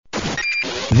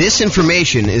This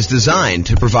information is designed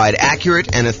to provide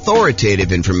accurate and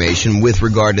authoritative information with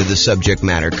regard to the subject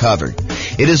matter covered.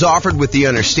 It is offered with the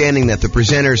understanding that the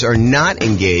presenters are not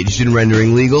engaged in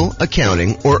rendering legal,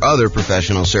 accounting, or other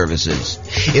professional services.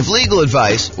 If legal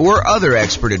advice or other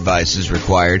expert advice is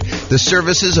required, the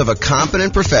services of a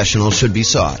competent professional should be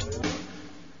sought.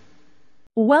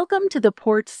 Welcome to the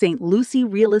Port St. Lucie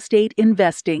Real Estate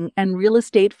Investing and Real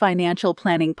Estate Financial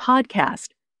Planning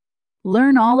Podcast.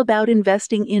 Learn all about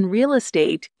investing in real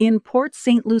estate in Port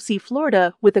St. Lucie,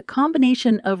 Florida, with a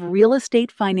combination of real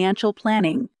estate financial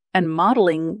planning and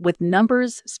modeling with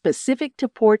numbers specific to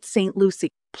Port St. Lucie,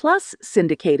 plus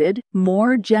syndicated,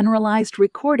 more generalized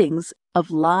recordings of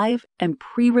live and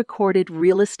pre-recorded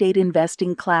real estate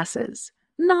investing classes,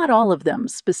 not all of them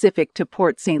specific to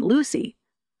Port St. Lucie.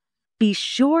 Be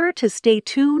sure to stay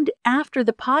tuned after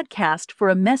the podcast for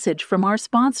a message from our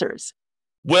sponsors.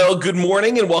 Well, good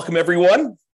morning and welcome,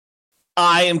 everyone.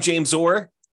 I am James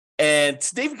Orr, and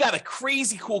today we've got a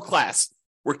crazy cool class.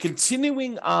 We're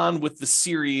continuing on with the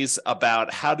series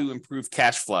about how to improve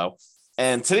cash flow,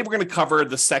 and today we're going to cover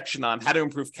the section on how to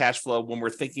improve cash flow when we're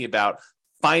thinking about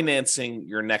financing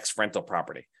your next rental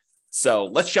property. So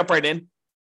let's jump right in,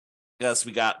 because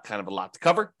we got kind of a lot to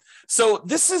cover. So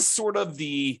this is sort of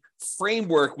the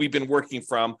framework we've been working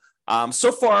from.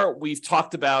 So far, we've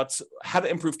talked about how to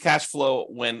improve cash flow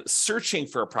when searching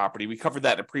for a property. We covered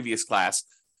that in a previous class.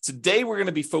 Today, we're going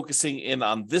to be focusing in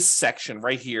on this section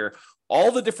right here,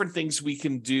 all the different things we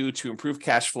can do to improve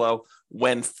cash flow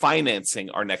when financing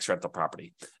our next rental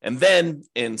property. And then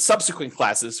in subsequent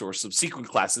classes or subsequent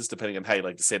classes, depending on how you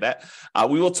like to say that,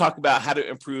 we will talk about how to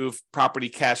improve property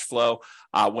cash flow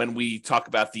when we talk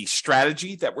about the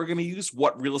strategy that we're going to use,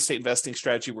 what real estate investing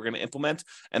strategy we're going to implement,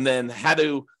 and then how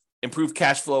to improve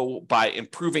cash flow by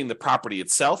improving the property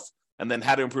itself, and then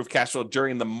how to improve cash flow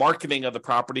during the marketing of the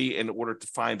property in order to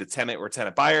find a tenant or a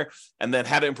tenant buyer, and then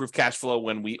how to improve cash flow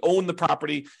when we own the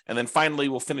property, and then finally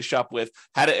we'll finish up with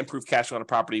how to improve cash flow on a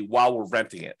property while we're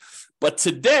renting it. But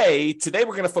today we're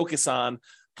going to focus on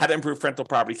how to improve rental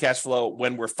property cash flow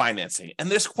when we're financing. And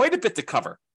there's quite a bit to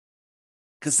cover,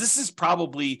 because this is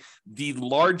probably the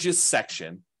largest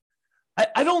section.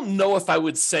 I don't know if I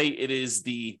would say it is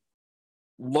the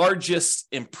largest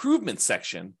improvement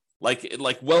section,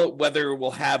 whether it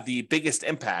will have the biggest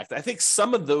impact. I think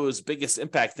some of those biggest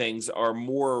impact things are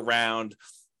more around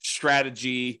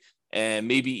strategy and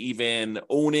maybe even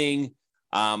owning.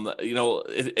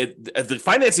 The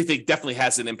financing thing definitely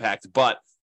has an impact, but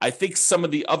I think some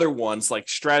of the other ones like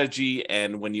strategy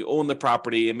and when you own the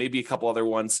property and maybe a couple other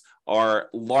ones are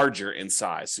larger in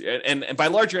size. And by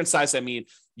larger in size, I mean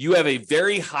you have a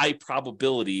very high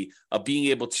probability of being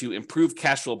able to improve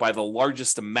cash flow by the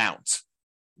largest amount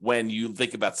when you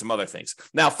think about some other things.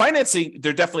 Now, financing,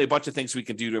 there are definitely a bunch of things we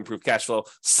can do to improve cash flow.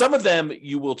 Some of them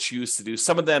you will choose to do.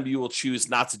 Some of them you will choose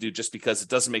not to do just because it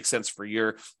doesn't make sense for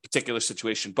your particular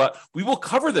situation. But we will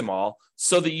cover them all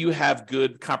so that you have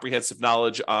good comprehensive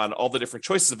knowledge on all the different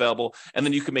choices available, and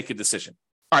then you can make a decision.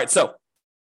 All right, so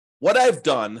what I've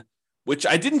done, which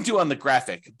I didn't do on the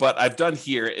graphic, but I've done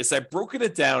here, is I've broken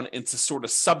it down into sort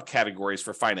of subcategories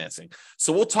for financing.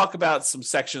 So we'll talk about some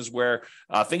sections where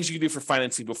things you can do for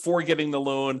financing before getting the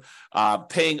loan,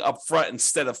 paying upfront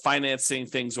instead of financing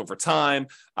things over time,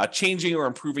 changing or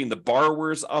improving the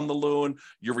borrowers on the loan,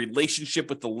 your relationship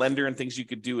with the lender and things you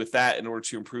could do with that in order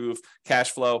to improve cash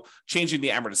flow, changing the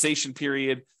amortization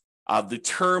period, the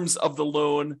terms of the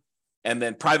loan, and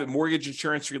then private mortgage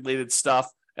insurance related stuff.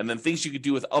 And then things you could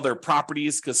do with other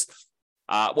properties, because,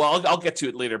 I'll get to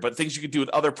it later, but things you could do with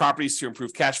other properties to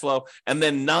improve cash flow. And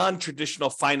then non-traditional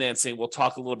financing, we'll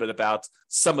talk a little bit about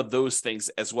some of those things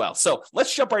as well. So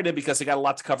let's jump right in, because I got a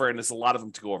lot to cover and there's a lot of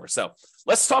them to go over. So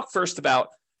let's talk first about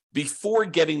before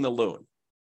getting the loan.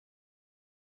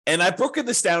 And I've broken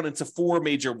this down into four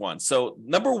major ones. So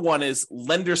number one is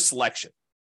lender selection.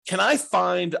 Can I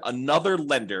find another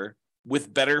lender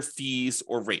with better fees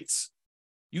or rates?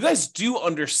 You guys do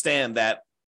understand that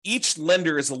each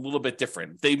lender is a little bit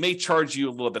different. They may charge you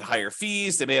a little bit higher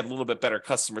fees. They may have a little bit better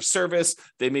customer service.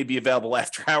 They may be available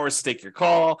after hours to take your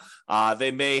call.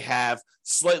 They may have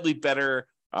slightly better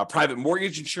private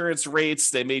mortgage insurance rates.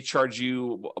 They may charge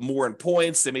you more in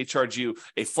points. They may charge you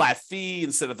a flat fee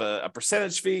instead of a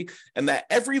percentage fee. And that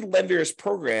every lender's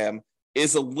program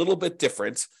is a little bit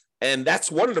different. And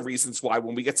that's one of the reasons why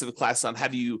when we get to the class on how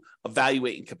do you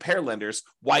evaluate and compare lenders,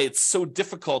 why it's so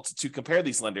difficult to compare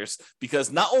these lenders,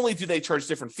 because not only do they charge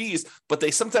different fees, but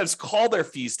they sometimes call their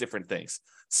fees different things.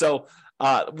 So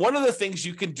one of the things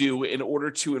you can do in order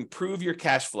to improve your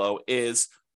cash flow is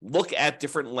look at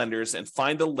different lenders and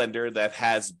find a lender that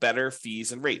has better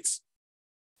fees and rates.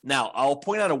 Now, I'll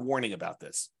point out a warning about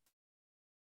this.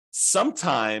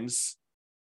 Sometimes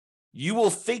you will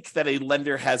think that a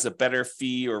lender has a better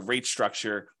fee or rate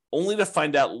structure only to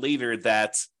find out later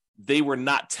that they were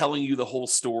not telling you the whole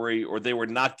story, or they were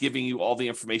not giving you all the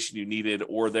information you needed,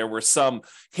 or there were some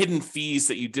hidden fees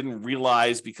that you didn't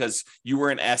realize because you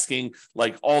weren't asking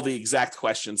like all the exact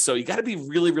questions. So you got to be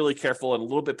really, really careful and a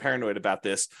little bit paranoid about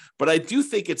this. But I do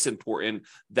think it's important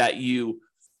that you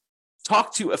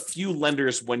talk to a few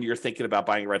lenders when you're thinking about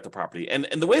buying a rental property. And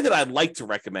the way that I'd like to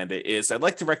recommend it is I'd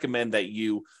like to recommend that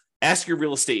you ask your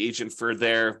real estate agent for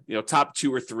their, top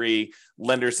 2 or 3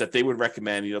 lenders that they would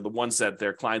recommend, the ones that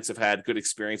their clients have had good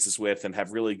experiences with and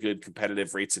have really good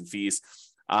competitive rates and fees.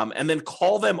 And then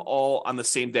call them all on the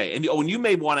same day. And you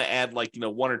may want to add 1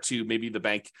 or 2, maybe the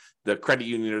bank, the credit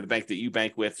union or the bank that you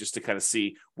bank with, just to kind of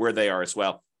see where they are as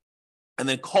well. And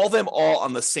then call them all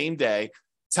on the same day.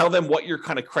 Tell them what your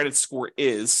kind of credit score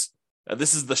is.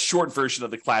 This is the short version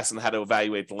of the class on how to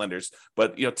evaluate the lenders.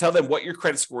 But tell them what your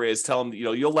credit score is. Tell them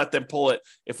you'll let them pull it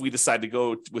if we decide to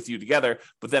go with you together.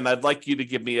 But then I'd like you to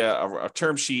give me a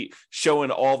term sheet showing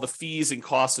all the fees and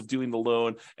costs of doing the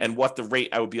loan and what the rate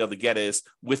I would be able to get is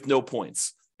with no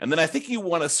points. And then I think you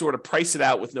want to sort of price it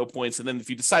out with no points. And then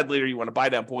if you decide later you want to buy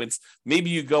down points,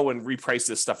 maybe you go and reprice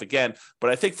this stuff again.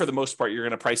 But I think for the most part, you're going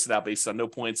to price it out based on no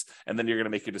points. And then you're going to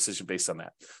make your decision based on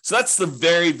that. So that's the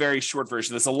very, very short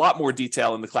version. There's a lot more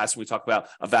detail in the class when we talk about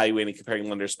evaluating, comparing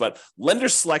lenders. But lender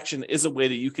selection is a way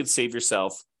that you can save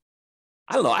yourself,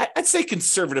 I don't know, I'd say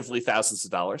conservatively thousands of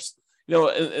dollars.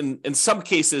 In some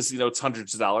cases, it's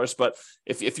hundreds of dollars, but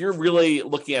if you're really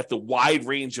looking at the wide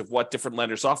range of what different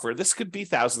lenders offer, this could be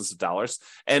thousands of dollars,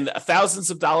 and thousands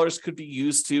of dollars could be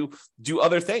used to do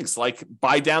other things like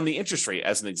buy down the interest rate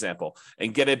as an example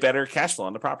and get a better cash flow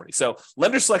on the property. So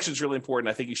lender selection is really important.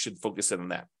 I think you should focus in on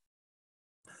that.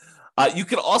 You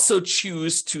can also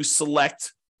choose to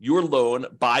select your loan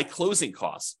by closing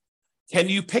costs. Can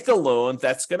you pick a loan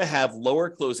that's going to have lower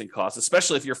closing costs,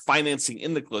 especially if you're financing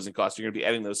in the closing costs, you're going to be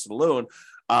adding those to the loan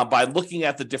by looking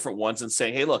at the different ones and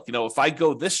saying, hey, look, if I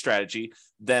go this strategy,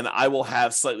 then I will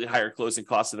have slightly higher closing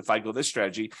costs than if I go this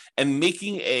strategy, and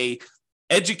making a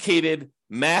educated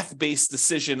math-based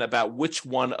decision about which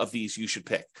one of these you should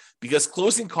pick, because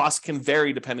closing costs can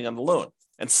vary depending on the loan.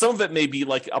 And some of it may be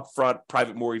like upfront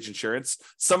private mortgage insurance.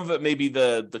 Some of it may be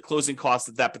the closing costs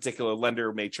that particular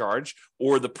lender may charge,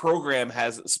 or the program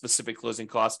has specific closing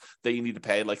costs that you need to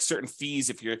pay, like certain fees,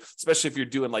 especially if you're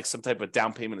doing like some type of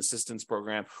down payment assistance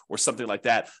program or something like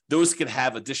that. Those can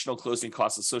have additional closing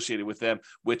costs associated with them,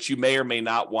 which you may or may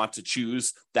not want to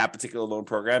choose that particular loan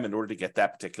program in order to get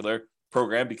that particular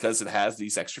program because it has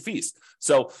these extra fees.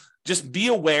 So just be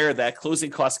aware that closing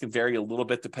costs can vary a little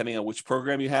bit depending on which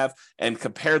program you have, and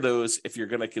compare those if you're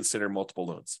going to consider multiple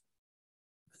loans.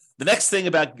 The next thing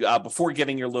about before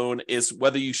getting your loan is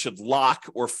whether you should lock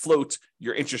or float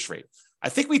your interest rate. I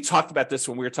think we talked about this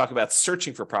when we were talking about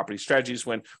searching for property strategies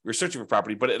when we were searching for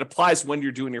property, but it applies when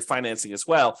you're doing your financing as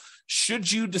well.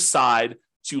 Should you decide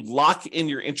to lock in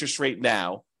your interest rate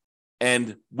now,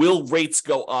 and will rates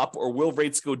go up or will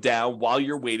rates go down while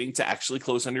you're waiting to actually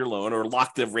close on your loan, or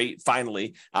lock the rate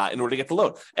finally in order to get the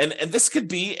loan? And this could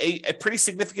be a pretty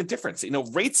significant difference.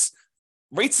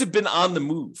 Rates have been on the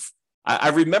move. I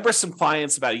remember some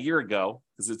clients about a year ago,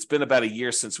 because it's been about a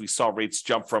year since we saw rates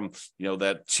jump from,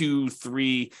 that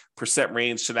 2-3%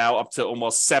 range to now up to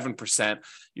almost 7%.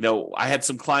 I had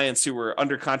some clients who were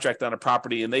under contract on a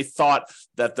property, and they thought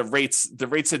that the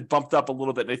rates had bumped up a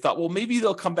little bit. And they thought, well, maybe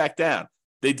they'll come back down.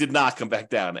 They did not come back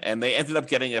down, and they ended up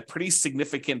getting a pretty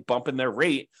significant bump in their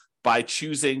rate by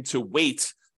choosing to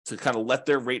wait to kind of let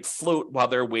their rate float while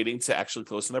they're waiting to actually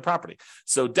close on their property.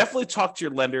 So definitely talk to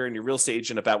your lender and your real estate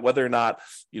agent about whether or not,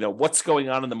 what's going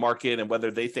on in the market and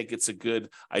whether they think it's a good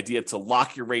idea to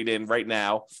lock your rate in right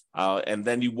now. And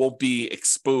then you won't be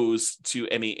exposed to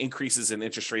any increases in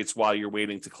interest rates while you're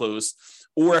waiting to close,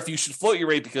 or if you should float your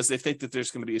rate because they think that there's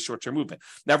going to be a short-term movement.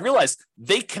 Now realize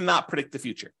they cannot predict the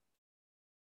future.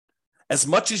 As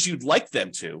much as you'd like them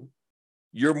to,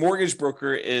 your mortgage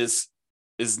broker is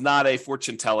not a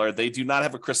fortune teller. They do not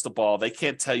have a crystal ball. They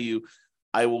can't tell you,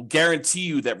 I will guarantee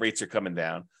you that rates are coming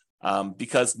down,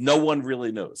 because no one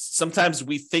really knows. Sometimes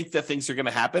we think that things are going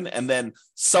to happen, and then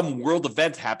some world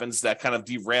event happens that kind of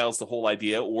derails the whole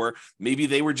idea, or maybe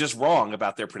they were just wrong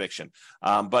about their prediction.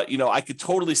 But I could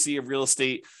totally see a real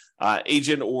estate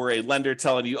agent or a lender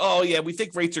telling you, oh yeah, we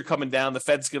think rates are coming down. The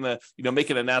Fed's going to,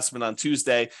 make an announcement on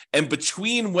Tuesday. And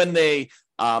between when they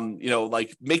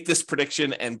like make this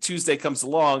prediction, and Tuesday comes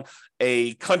along,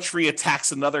 a country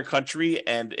attacks another country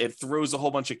and it throws a whole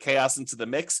bunch of chaos into the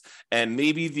mix. And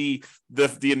maybe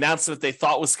the announcement they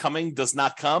thought was coming does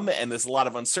not come. And there's a lot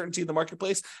of uncertainty in the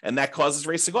marketplace, and that causes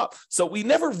rates to go up. So we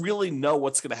never really know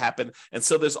what's going to happen. And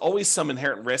so there's always some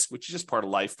inherent risk, which is just part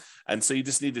of life. And so you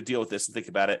just need to deal with this and think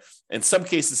about it. In some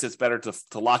cases, it's better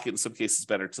to lock it. In some cases, it's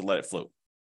better to let it float.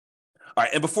 All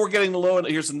right. And before getting the loan,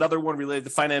 here's another one related to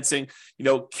financing.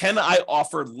 Can I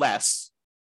offer less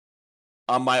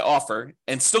on my offer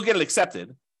and still get it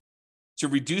accepted to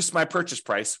reduce my purchase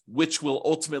price, which will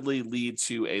ultimately lead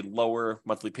to a lower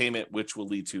monthly payment, which will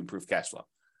lead to improved cash flow?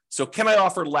 So can I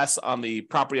offer less on the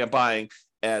property I'm buying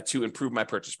to improve my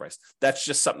purchase price? That's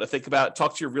just something to think about.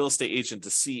 Talk to your real estate agent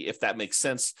to see if that makes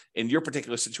sense in your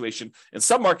particular situation. In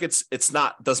some markets,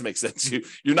 doesn't make sense.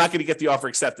 You're not going to get the offer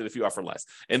accepted if you offer less.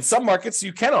 In some markets,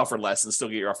 you can offer less and still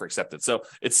get your offer accepted. So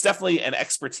it's definitely an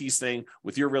expertise thing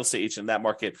with your real estate agent in that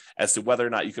market as to whether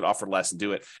or not you can offer less and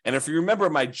do it. And if you remember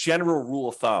my general rule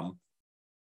of thumb,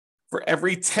 for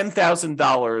every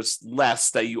 $10,000 less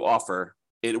that you offer,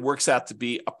 it works out to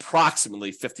be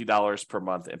approximately $50 per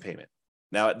month in payment.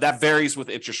 Now, that varies with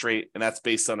interest rate, and that's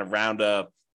based on around 4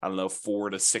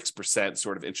 to 6%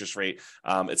 sort of interest rate.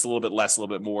 It's a little bit less, a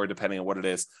little bit more, depending on what it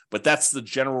is. But that's the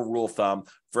general rule of thumb.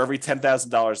 For every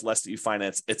 $10,000 less that you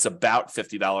finance, it's about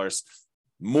 $50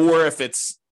 more if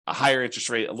it's a higher interest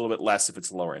rate, a little bit less if it's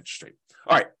a lower interest rate.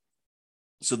 All right.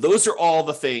 So those are all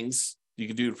the things you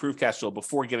can do to improve cash flow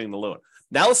before getting the loan.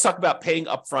 Now let's talk about paying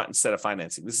upfront instead of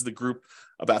financing. This is the group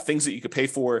about things that you could pay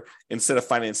for instead of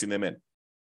financing them in.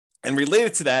 And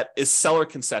related to that is seller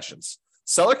concessions.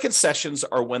 Seller concessions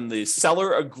are when the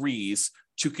seller agrees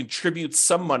to contribute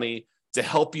some money to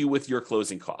help you with your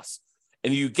closing costs.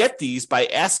 And you get these by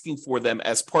asking for them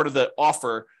as part of the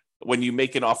offer when you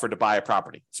make an offer to buy a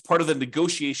property. It's part of the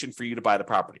negotiation for you to buy the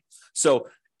property. So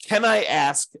can I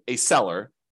ask a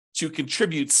seller to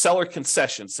contribute seller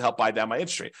concessions to help buy down my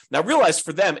interest rate? Now realize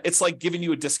for them, it's like giving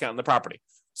you a discount on the property.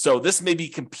 So this may be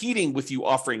competing with you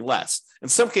offering less. In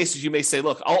some cases, you may say,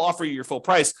 look, I'll offer you your full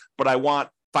price, but I want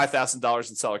 $5,000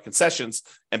 in seller concessions.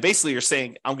 And basically you're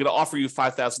saying, I'm going to offer you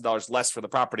 $5,000 less for the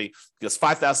property because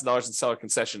 $5,000 in seller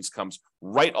concessions comes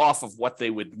right off of what they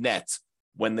would net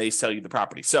when they sell you the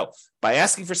property. So by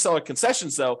asking for seller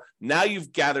concessions, though, now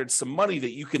you've gathered some money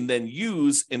that you can then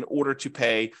use in order to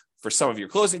pay for some of your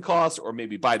closing costs, or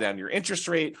maybe buy down your interest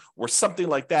rate or something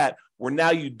like that, where now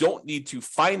you don't need to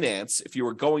finance if you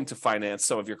were going to finance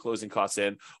some of your closing costs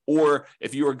in, or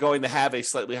if you were going to have a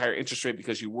slightly higher interest rate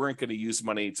because you weren't going to use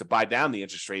money to buy down the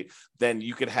interest rate, then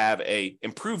you could have a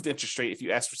improved interest rate if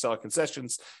you ask for seller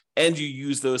concessions and you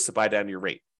use those to buy down your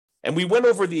rate. And we went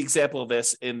over the example of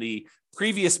this in the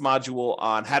previous module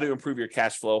on how to improve your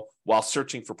cash flow while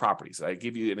searching for properties. I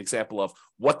give you an example of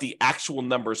what the actual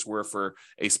numbers were for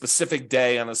a specific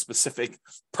day on a specific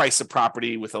price of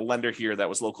property with a lender here that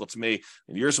was local to me.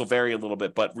 And yours will vary a little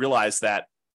bit, but realize that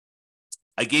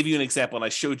I gave you an example and I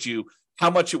showed you how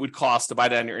much it would cost to buy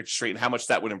down your interest rate and how much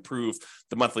that would improve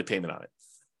the monthly payment on it.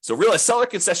 So realize seller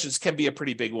concessions can be a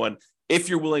pretty big one if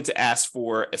you're willing to ask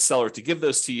for a seller to give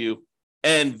those to you,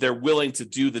 and they're willing to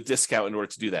do the discount in order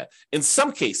to do that. In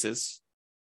some cases,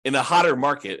 in a hotter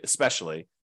market especially,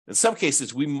 in some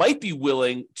cases, we might be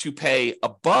willing to pay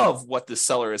above what the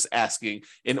seller is asking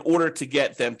in order to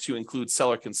get them to include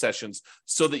seller concessions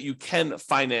so that you can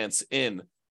finance in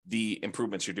the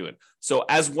improvements you're doing. So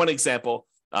as one example,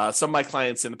 some of my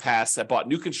clients in the past have bought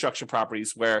new construction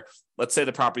properties where, let's say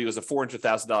the property was a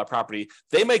 $400,000 property.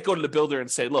 They might go to the builder and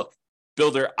say, look,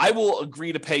 builder, I will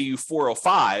agree to pay you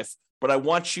 $405,000, but I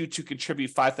want you to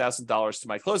contribute $5,000 to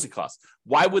my closing costs.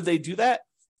 Why would they do that?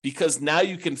 Because now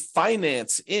you can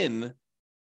finance in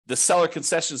the seller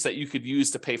concessions that you could use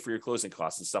to pay for your closing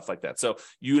costs and stuff like that. So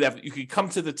you could come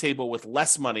to the table with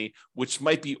less money, which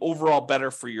might be overall better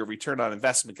for your return on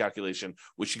investment calculation,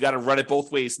 which you got to run it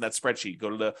both ways in that spreadsheet. Go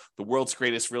to the world's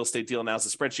greatest real estate deal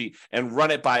analysis spreadsheet and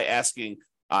run it by asking,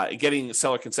 getting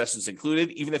seller concessions included,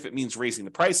 even if it means raising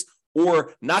the price,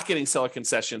 or not getting seller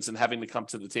concessions and having to come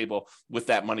to the table with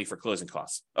that money for closing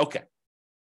costs. Okay.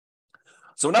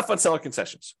 So enough on seller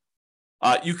concessions.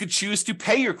 You could choose to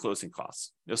pay your closing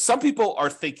costs. Some people are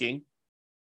thinking,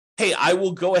 hey, I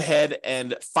will go ahead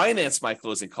and finance my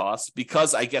closing costs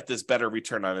because I get this better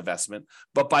return on investment.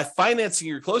 But by financing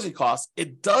your closing costs,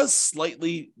 it does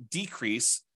slightly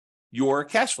decrease your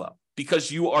cash flow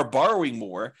because you are borrowing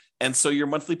more. And so your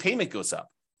monthly payment goes up.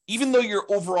 Even though your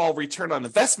overall return on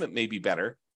investment may be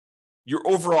better, your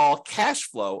overall cash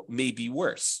flow may be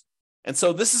worse. And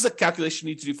so this is a calculation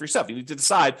you need to do for yourself. You need to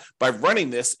decide by running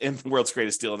this in the world's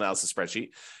greatest deal analysis spreadsheet.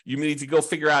 You need to go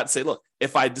figure out and say, look,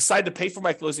 if I decide to pay for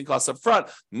my closing costs up front,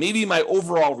 maybe my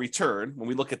overall return, when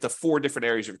we look at the 4 different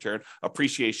areas of return,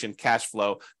 appreciation, cash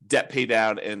flow, debt pay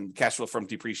down, and cash flow from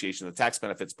depreciation, the tax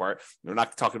benefits part. We're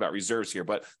not talking about reserves here,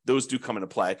 but those do come into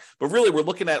play. But really, we're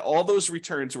looking at all those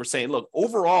returns. We're saying, look,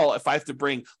 overall, if I have to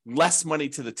bring less money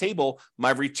to the table,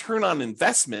 my return on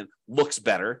investment looks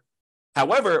better.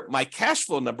 However, my cash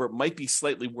flow number might be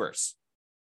slightly worse.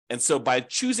 And so by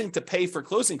choosing to pay for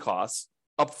closing costs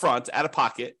up front, out of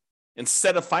pocket,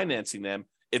 instead of financing them,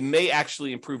 it may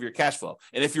actually improve your cash flow.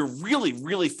 And if you're really,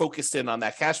 really focused in on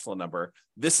that cash flow number,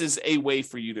 this is a way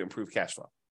for you to improve cash flow.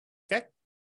 Okay?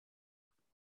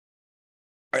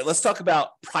 All right, let's talk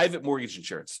about private mortgage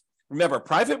insurance. Remember,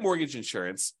 private mortgage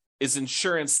insurance is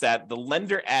insurance that the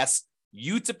lender asks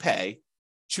you to pay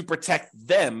to protect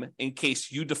them in case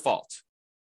you default.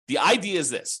 The idea is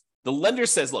this. The lender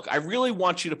says, look, I really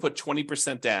want you to put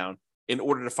 20% down in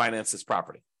order to finance this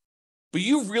property. But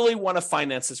you really want to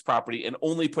finance this property and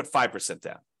only put 5%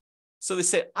 down. So they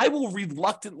say, I will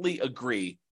reluctantly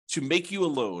agree to make you a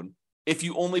loan if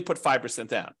you only put 5%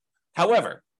 down.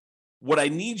 However, what I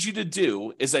need you to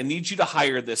do is I need you to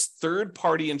hire this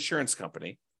third-party insurance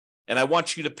company, and I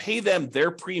want you to pay them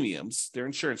their premiums, their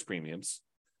insurance premiums,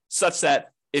 such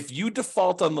that if you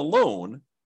default on the loan,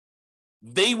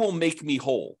 they will make me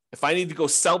whole. If I need to go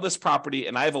sell this property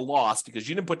and I have a loss because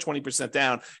you didn't put 20%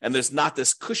 down and there's not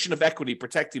this cushion of equity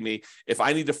protecting me, if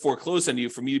I need to foreclose on you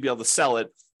for me to be able to sell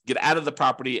it, get out of the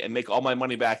property and make all my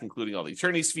money back, including all the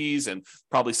attorney's fees and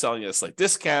probably selling at a slight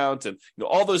discount and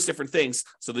all those different things.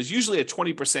 So there's usually a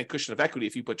 20% cushion of equity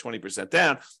if you put 20%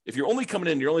 down. If you're only coming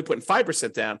in, you're only putting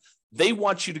 5% down, they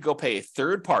want you to go pay a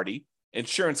third-party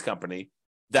insurance company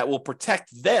that will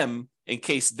protect them in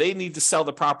case they need to sell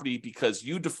the property because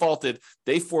you defaulted,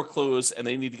 they foreclose, and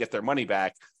they need to get their money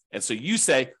back. And so you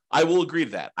say, I will agree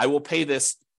to that. I will pay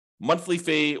this monthly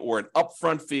fee or an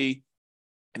upfront fee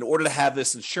in order to have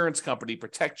this insurance company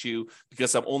protect you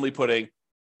because I'm only putting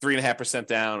 3.5%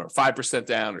 down or 5%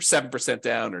 down or 7%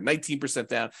 down or 19%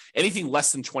 down. Anything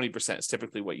less than 20% is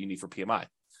typically what you need for PMI,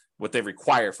 what they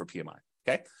require for PMI.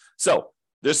 Okay. So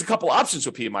there's a couple options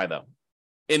with PMI though.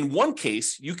 In one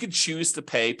case, you could choose to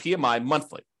pay PMI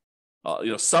monthly.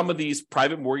 Some of these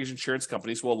private mortgage insurance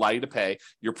companies will allow you to pay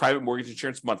your private mortgage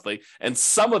insurance monthly, and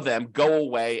some of them go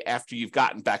away after you've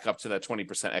gotten back up to that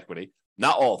 20% equity.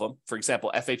 Not all of them. For example,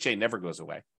 FHA never goes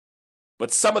away.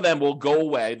 But some of them will go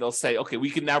away. They'll say, okay, we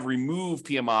can now remove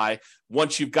PMI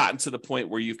once you've gotten to the point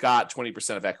where you've got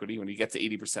 20% of equity, when you get to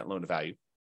 80% loan to value.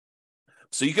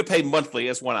 So you could pay monthly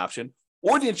as one option.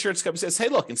 Or the insurance company says, hey,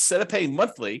 look, instead of paying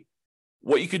monthly,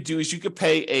 what you could do is you could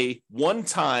pay a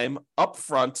one-time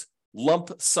upfront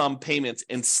lump sum payment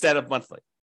instead of monthly.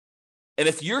 And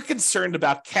if you're concerned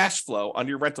about cash flow on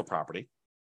your rental property,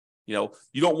 you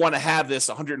don't want to have this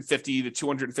 $150 to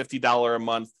 $250 a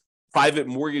month private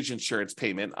mortgage insurance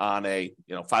payment on a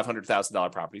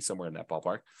 $500,000 property, somewhere in that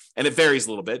ballpark. And it varies a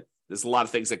little bit. There's a lot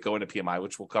of things that go into PMI,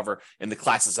 which we'll cover in the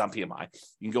classes on PMI.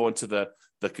 You can go into the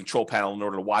control panel in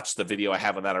order to watch the video I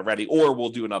have on that already, or we'll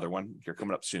do another one here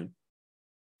coming up soon.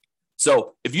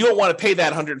 So if you don't want to pay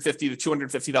that $150 to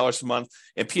 $250 a month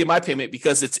in PMI payment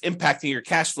because it's impacting your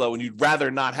cash flow and you'd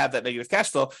rather not have that negative cash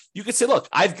flow, you could say, look,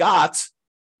 I've got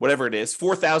whatever it is,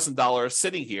 $4,000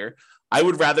 sitting here. I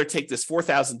would rather take this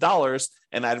 $4,000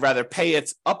 and I'd rather pay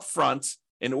it upfront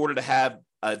in order to have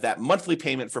that monthly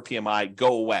payment for PMI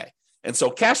go away. And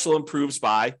so cash flow improves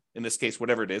by, in this case,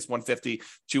 whatever it is, $150,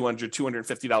 $200,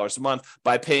 $250 a month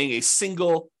by paying a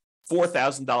single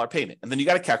 $4,000 payment. And then you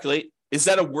got to calculate, is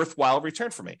that a worthwhile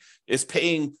return for me? Is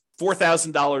paying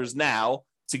 $4,000 now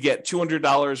to get $200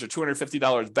 or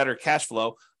 $250 better cash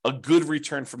flow a good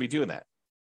return for me doing that?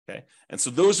 Okay. And so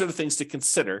those are the things to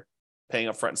consider paying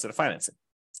upfront instead of financing.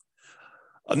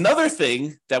 Another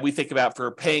thing that we think about for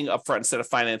paying upfront instead of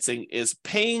financing is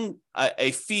paying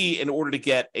a fee in order to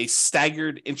get a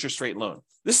staggered interest rate loan.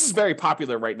 This is very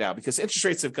popular right now because interest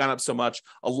rates have gone up so much.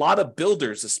 A lot of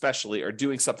builders especially are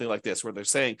doing something like this where they're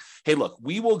saying, hey, look,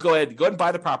 we will go ahead and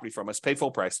buy the property from us, pay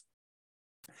full price,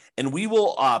 and we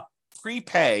will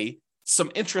prepay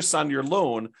some interest on your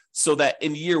loan so that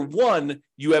in year one,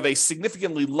 you have a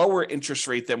significantly lower interest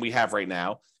rate than we have right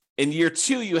now. In year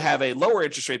two, you have a lower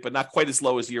interest rate, but not quite as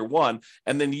low as year one.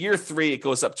 And then year three, it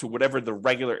goes up to whatever the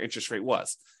regular interest rate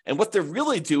was. And what they're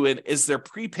really doing is they're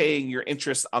prepaying your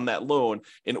interest on that loan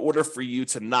in order for you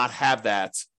to not have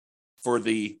that for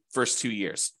the first 2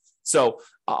 years. So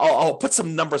I'll put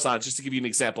some numbers on it just to give you an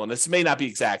example. And this may not be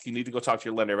exact. You need to go talk to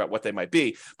your lender about what they might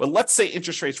be. But let's say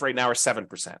interest rates right now are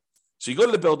 7%. So you go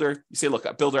to the builder, you say,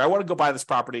 look, builder, I want to go buy this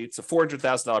property. It's a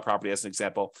 $400,000 property as an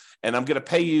example, and I'm going to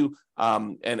pay you,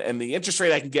 and the interest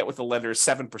rate I can get with the lender is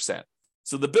 7%.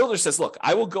 So the builder says, look,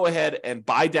 I will go ahead and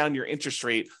buy down your interest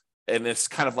rate, and it's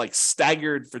kind of like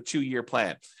staggered for 2-year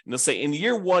plan. And they'll say in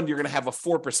year 1, you're going to have a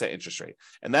 4% interest rate,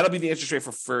 and that'll be the interest rate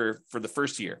for the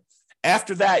first year.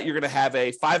 After that, you're going to have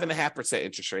a 5.5%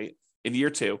 interest rate in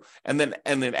year 2. And then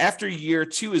after year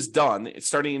 2 is done,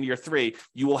 starting in year 3,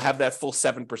 you will have that full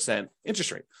 7%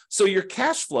 interest rate. So your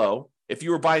cash flow, if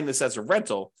you were buying this as a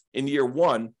rental in year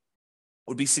 1,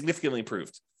 would be significantly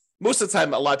improved. Most of the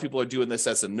time, a lot of people are doing this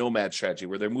as a nomad strategy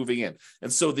where they're moving in.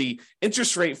 And so the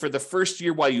interest rate for the first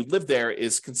year while you live there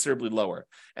is considerably lower.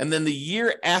 And then the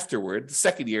year afterward, the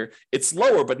second year, it's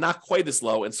lower, but not quite as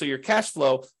low. And so your cash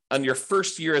flow on your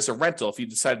first year as a rental, if you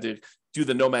decide to do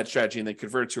the nomad strategy and then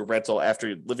convert it to a rental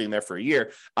after living there for a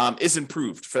year, is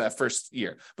improved for that first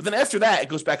year. But then after that, it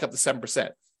goes back up to 7%.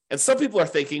 And some people are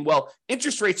thinking, well,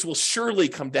 interest rates will surely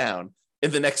come down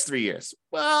in the next 3 years.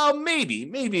 Well, maybe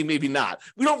not.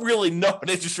 We don't really know what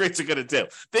interest rates are going to do.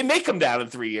 They may come down in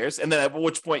 3 years, and then at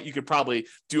which point you could probably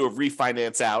do a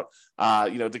refinance out,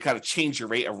 to kind of change your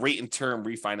rate, a rate and term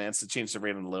refinance to change the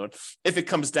rate on the loan, if it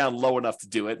comes down low enough to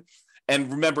do it.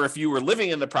 And remember, if you were living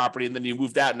in the property and then you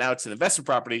moved out and now it's an investment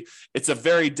property, it's a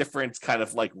very different kind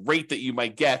of like rate that you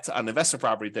might get on investment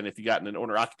property than if you got in an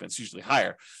owner occupant. It's usually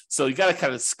higher. So you got to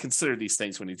kind of consider these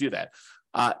things when you do that.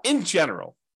 In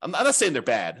general, I'm not saying they're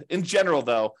bad. In general,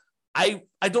 though, I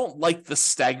don't like the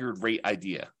staggered rate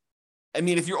idea. I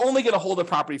mean, if you're only going to hold a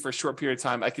property for a short period of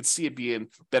time, I could see it being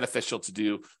beneficial to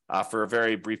do for a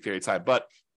very brief period of time. But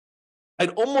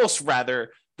I'd almost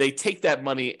rather they take that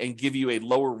money and give you a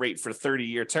lower rate for a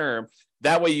 30-year term.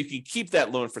 That way you can keep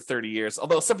that loan for 30 years.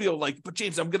 Although some people are like, but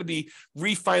James, I'm going to be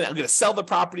refinance. I'm going to sell the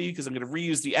property because I'm going to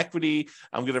reuse the equity.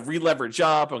 I'm going to re-leverage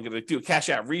up. I'm going to do a cash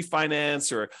out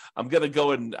refinance, or I'm going to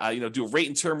go and do a rate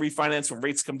and term refinance when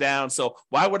rates come down. So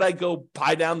why would I go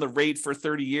buy down the rate for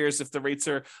 30 years if the rates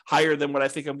are higher than what I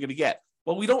think I'm going to get?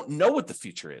 Well, we don't know what the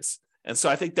future is. And so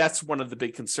I think that's one of the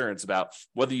big concerns about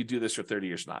whether you do this for 30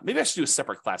 years or not. Maybe I should do a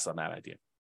separate class on that idea.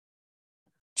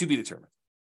 To be determined.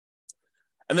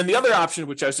 And then the other option,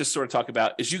 which I was just sort of talking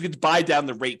about, is you could buy down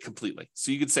the rate completely. So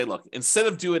you could say, look, instead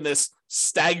of doing this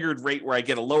staggered rate where I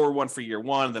get a lower one for year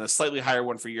 1, then a slightly higher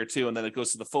one for year 2, and then it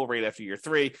goes to the full rate after year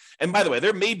 3. And by the way,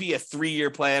 there may be a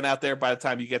 3-year plan out there by the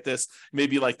time you get this.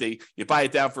 Maybe like you buy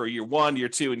it down for year 1, year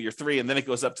 2, and year 3, and then it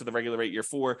goes up to the regular rate year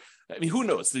 4. I mean, who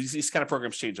knows? These kind of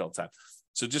programs change all the time.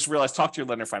 So just realize, talk to your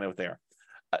lender, find out what they are.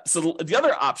 So the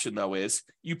other option, though, is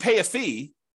you pay a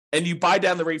fee and you buy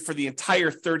down the rate for the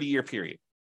entire 30-year period.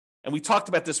 And we talked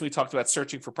about this when we talked about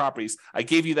searching for properties. I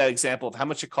gave you that example of how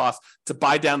much it costs to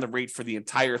buy down the rate for the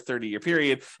entire 30-year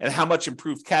period and how much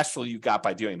improved cash flow you got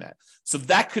by doing that. So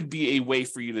that could be a way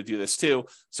for you to do this too.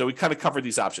 So we kind of covered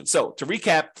these options. So to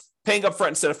recap, paying upfront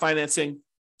instead of financing.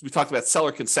 We talked about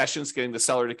seller concessions, getting the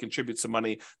seller to contribute some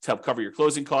money to help cover your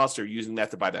closing costs or using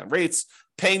that to buy down rates.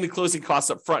 Paying the closing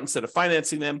costs up front instead of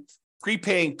financing them.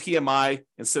 Prepaying PMI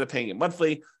instead of paying it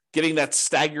monthly. Getting that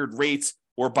staggered rate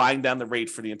or buying down the rate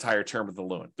for the entire term of the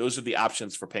loan. Those are the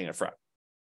options for paying upfront.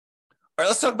 All right,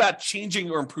 let's talk about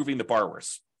changing or improving the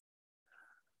borrowers.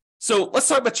 So let's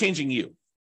talk about changing you.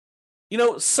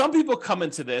 Some people come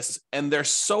into this and they're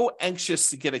so anxious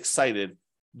to get excited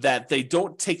that they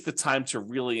don't take the time to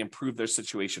really improve their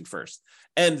situation first.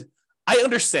 And I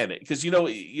understand it because,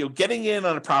 getting in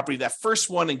on a property, that first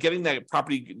one, and getting that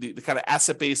property, the kind of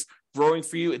asset base growing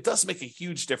for you, it does make a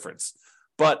huge difference.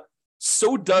 But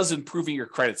so does improving your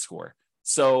credit score.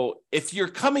 So if you're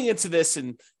coming into this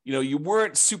and, you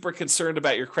weren't super concerned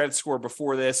about your credit score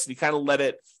before this, and you kind of let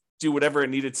it do whatever it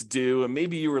needed to do, and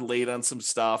maybe you were late on some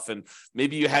stuff, and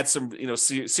maybe you had some,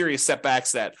 serious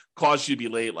setbacks that caused you to be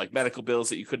late, like medical bills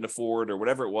that you couldn't afford or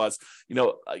whatever it was,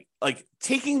 like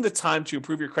taking the time to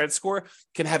improve your credit score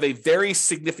can have a very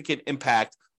significant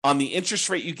impact on the interest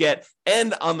rate you get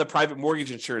and on the private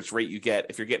mortgage insurance rate you get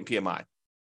if you're getting PMI.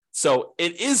 So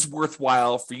it is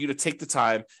worthwhile for you to take the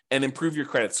time and improve your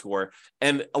credit score.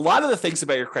 And a lot of the things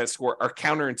about your credit score are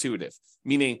counterintuitive,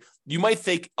 meaning you might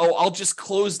think, oh, I'll just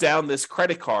close down this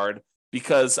credit card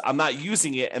because I'm not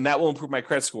using it and that will improve my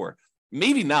credit score.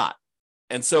 Maybe not.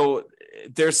 And so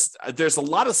there's a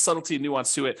lot of subtlety and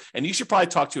nuance to it. And you should probably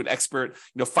talk to an expert,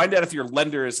 find out if your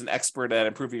lender is an expert at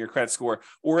improving your credit score,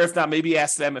 or if not, maybe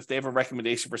ask them if they have a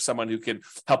recommendation for someone who can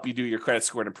help you do your credit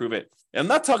score and improve it. And I'm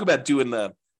not talking about doing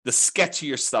the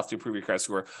sketchier stuff to improve your credit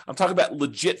score. I'm talking about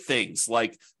legit things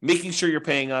like making sure you're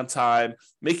paying on time,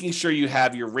 making sure you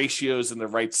have your ratios in the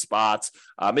right spots,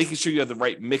 making sure you have the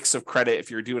right mix of credit if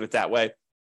you're doing it that way.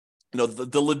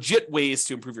 the legit ways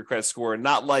to improve your credit score,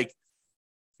 not like,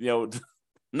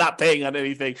 not paying on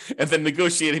anything and then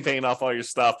negotiating paying off all your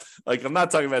stuff. Like, I'm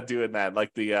not talking about doing that,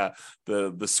 like the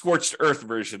scorched earth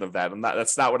version of that.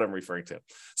 That's not what I'm referring to.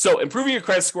 So improving your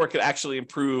credit score could actually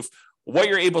improve what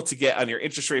you're able to get on your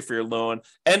interest rate for your loan,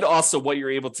 and also what you're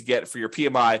able to get for your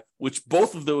PMI, which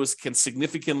both of those can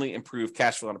significantly improve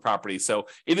cash flow on a property. So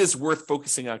it is worth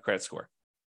focusing on credit score.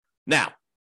 Now,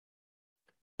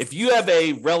 if you have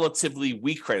a relatively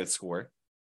weak credit score,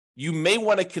 you may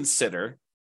want to consider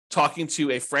talking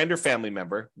to a friend or family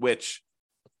member, which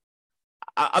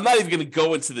I'm not even going to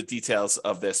go into the details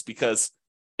of this because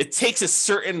it takes a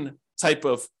certain type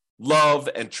of love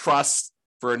and trust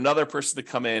for another person to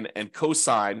come in and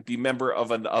co-sign, be member of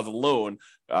a loan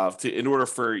in order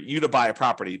for you to buy a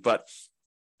property. But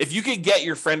if you can get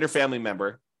your friend or family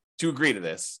member to agree to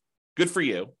this, good for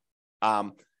you.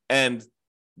 And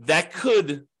that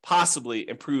could possibly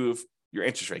improve your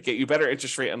interest rate, get you better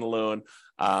interest rate on the loan.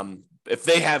 If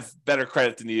they have better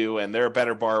credit than you and they're a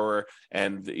better borrower,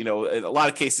 and in a lot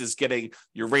of cases, getting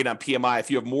your rate on PMI, if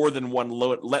you have more than one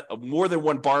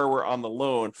borrower on the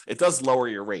loan, it does lower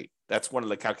your rate. That's one of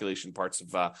the calculation parts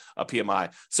of a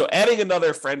PMI. So adding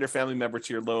another friend or family member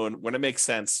to your loan when it makes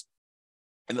sense,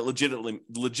 and it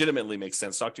legitimately makes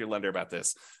sense, talk to your lender about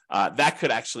this. That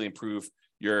could actually improve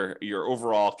your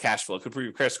overall cash flow. It could improve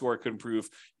your credit score. It could improve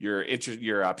your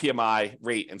PMI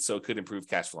rate, and so it could improve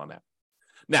cash flow on that.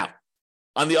 Now,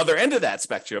 on the other end of that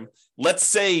spectrum, let's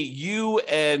say you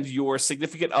and your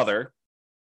significant other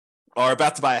are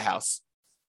about to buy a house,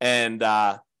 and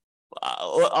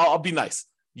I'll be nice.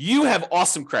 You have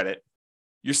awesome credit.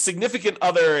 Your significant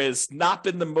other has not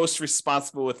been the most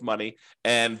responsible with money,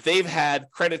 and they've had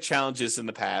credit challenges in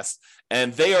the past,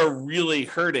 and they are really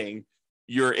hurting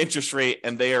your interest rate,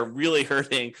 and they are really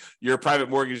hurting your private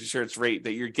mortgage insurance rate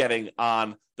that you're getting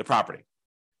on the property.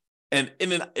 And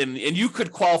you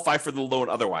could qualify for the loan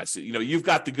otherwise. You've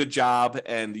got the good job,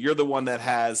 and you're the one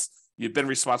that you've been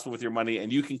responsible with your money,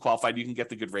 and you can qualify. You can get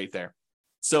the good rate there.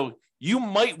 So you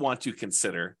might want to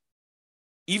consider,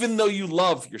 even though you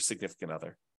love your significant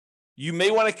other, you may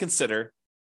want to consider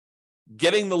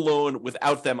getting the loan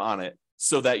without them on it,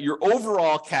 so that your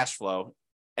overall cash flow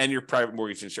and your private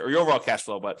mortgage insurance, or your overall cash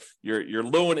flow, but your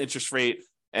loan interest rate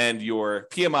and your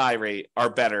PMI rate are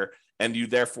better, and you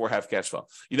therefore have cash flow.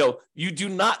 You do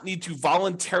not need to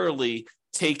voluntarily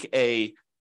take a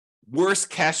worse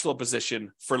cash flow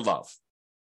position for love.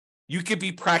 You could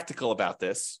be practical about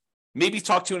this. Maybe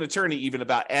talk to an attorney even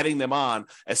about adding them on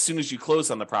as soon as you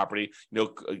close on the property,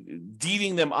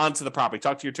 deeding them onto the property.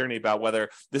 Talk to your attorney about whether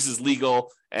this is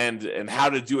legal and how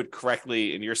to do it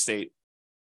correctly in your state.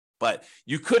 But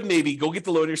you could maybe go get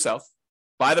the loan yourself,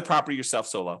 buy the property yourself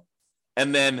solo,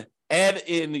 and then add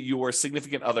in your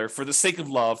significant other for the sake of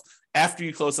love after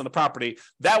you close on the property.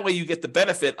 That way you get the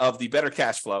benefit of the better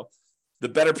cash flow, the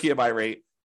better PMI rate,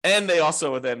 and they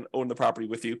also then own the property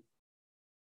with you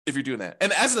if you're doing that.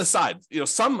 And as an aside,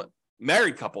 some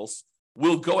married couples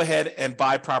will go ahead and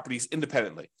buy properties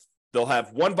independently. They'll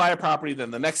have one buy a property,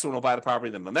 then the next one will buy the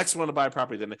property, then the next one will buy a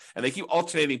property, and they keep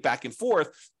alternating back and forth,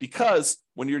 because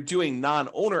when you're doing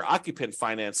non-owner occupant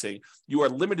financing, you are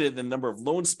limited in the number of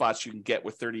loan spots you can get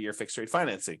with 30-year fixed rate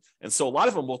financing. And so a lot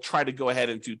of them will try to go ahead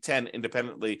and do 10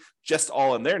 independently, just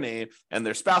all in their name, and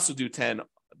their spouse will do 10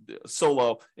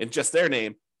 solo in just their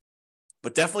name.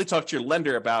 But definitely talk to your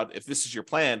lender about if this is your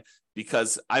plan,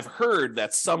 because I've heard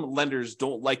that some lenders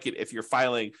don't like it if you're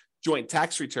filing joint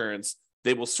tax returns.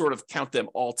 They will sort of count them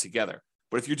all together.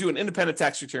 But if you're doing independent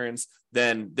tax returns,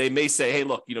 then they may say, hey,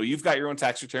 look, you've got your own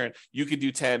tax return. You could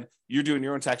do 10. You're doing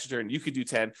your own tax return. You could do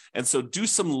 10. And so do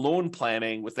some loan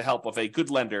planning with the help of a good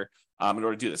lender in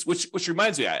order to do this, which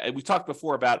reminds me, we talked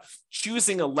before about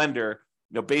choosing a lender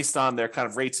based on their kind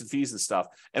of rates and fees and stuff,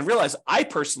 and realize I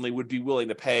personally would be willing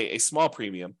to pay a small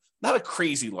premium, not a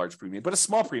crazy large premium, but a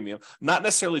small premium, not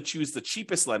necessarily choose the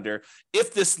cheapest lender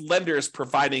if this lender is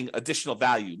providing additional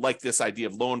value, like this idea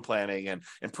of loan planning and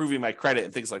improving my credit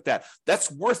and things like that.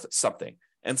 That's worth something.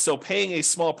 And so paying a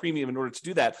small premium in order to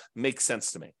do that makes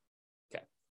sense to me. Okay.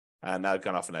 Now I've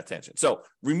gone off on that tangent. So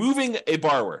removing a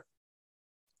borrower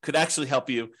could actually help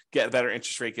you get a better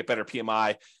interest rate, get better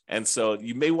PMI. And so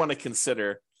you may want to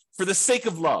consider, for the sake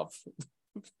of love,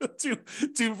 for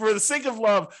the sake of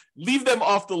love, leave them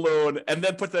off the loan and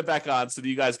then put them back on, so that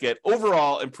you guys get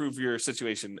overall improve your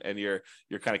situation and your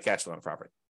kind of cash flow on the property.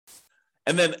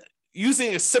 And then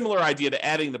using a similar idea to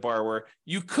adding the borrower,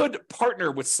 you could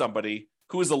partner with somebody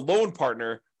who is a loan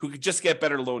partner who could just get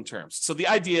better loan terms. So the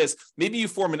idea is maybe you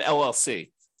form an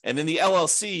LLC, And in the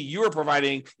LLC, you are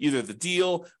providing either the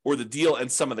deal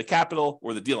and some of the capital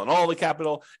or the deal and all the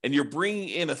capital. And you're bringing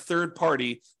in a third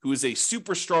party who is a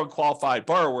super strong qualified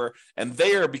borrower. And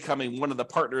they are becoming one of the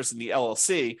partners in the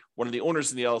LLC, one of the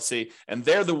owners in the LLC. And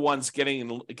they're the ones getting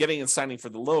and signing for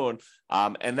the loan.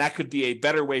 And that could be a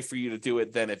better way for you to do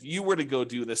it than if you were to go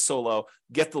do this solo,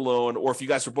 get the loan, or if you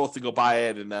guys were both to go buy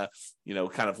it and,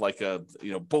 kind of like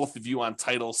both of you on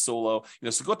title solo,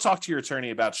 so go talk to your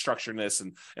attorney about structuring this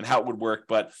and how it would work,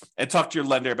 and talk to your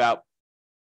lender about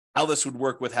how this would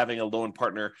work with having a loan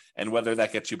partner and whether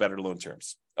that gets you better loan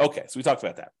terms. Okay, so we talked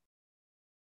about that.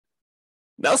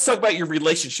 Now let's talk about your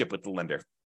relationship with the lender.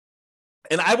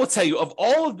 And I will tell you, of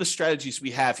all of the strategies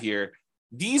we have here,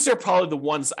 these are probably the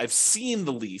ones I've seen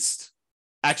the least,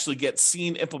 actually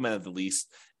implemented the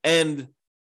least, and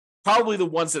probably the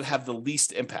ones that have the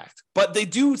least impact. But they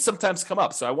do sometimes come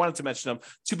up, so I wanted to mention them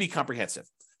to be comprehensive.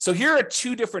 So here are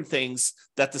two different things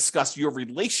that discuss your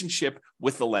relationship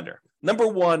with the lender. Number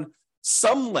one,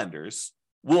 some lenders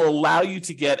will allow you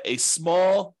to get a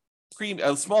small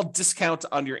discount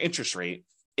on your interest rate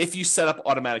if you set up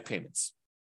automatic payments.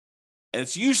 And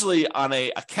it's usually on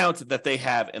an account that they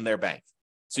have in their bank.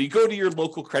 So you go to your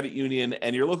local credit union,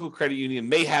 and your local credit union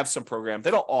may have some program.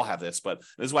 They don't all have this, but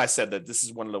this is why I said that this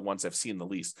is one of the ones I've seen the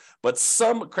least. But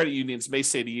some credit unions may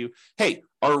say to you, hey,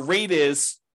 our rate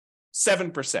is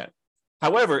 7%.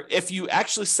 However, if you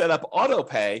actually set up auto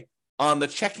pay on the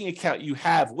checking account you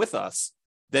have with us,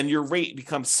 then your rate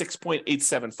becomes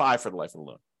 6.875 for the life of the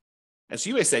loan. And so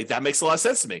you may say, that makes a lot of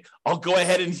sense to me. I'll go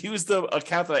ahead and use the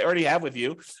account that I already have with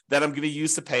you that I'm going to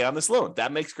use to pay on this loan.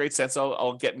 That makes great sense.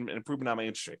 I'll get an improvement on my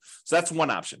interest rate. So that's one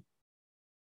option.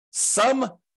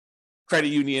 Some credit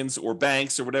unions or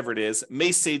banks or whatever it is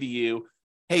may say to you,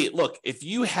 hey, look, if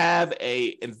you have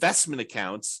a investment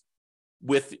account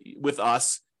with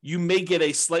us, you may get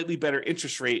a slightly better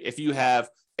interest rate if you have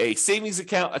a savings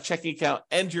account, a checking account,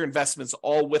 and your investments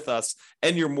all with us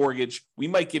and your mortgage. We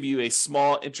might give you a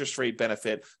small interest rate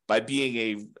benefit by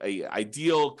being a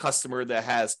ideal customer that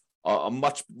has a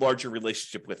much larger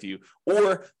relationship with you.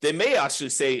 Or they may actually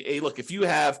say, hey, look, if you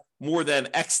have more than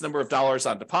X number of dollars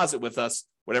on deposit with us,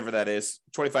 whatever that is,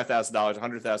 $25,000,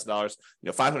 $100,000,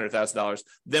 $500,000,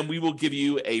 then we will give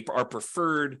you our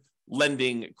preferred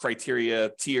lending criteria,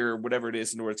 tier, whatever it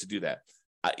is, in order to do that.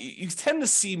 You tend to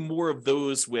see more of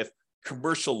those with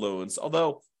commercial loans,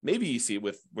 although maybe you see it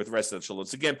with residential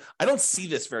loans. Again, I don't see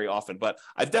this very often, but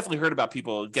I've definitely heard about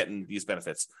people getting these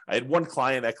benefits. I had one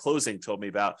client at closing told me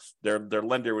about their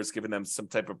lender was giving them some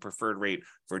type of preferred rate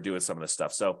for doing some of this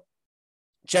stuff. So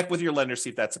check with your lender,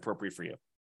 see if that's appropriate for you.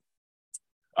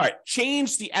 All right,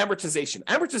 change the amortization.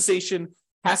 Amortization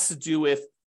has to do with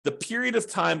the period of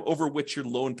time over which your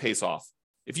loan pays off.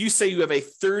 If you say you have a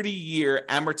 30-year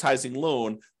amortizing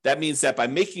loan, that means that by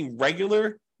making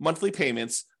regular monthly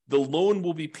payments, the loan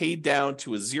will be paid down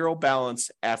to a zero balance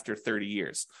after 30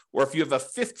 years. Or if you have a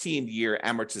 15-year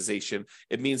amortization,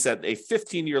 it means that a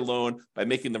 15-year loan, by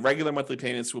making the regular monthly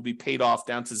payments, will be paid off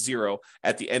down to zero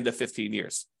at the end of 15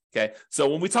 years. Okay, so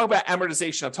when we talk about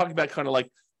amortization, I'm talking about kind of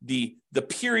like the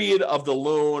period of the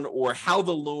loan or how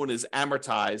the loan is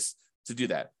amortized to do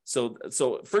that. So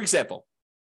for example,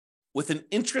 with an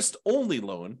interest-only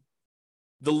loan,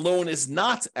 the loan is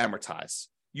not amortized.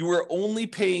 You are only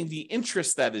paying the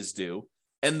interest that is due,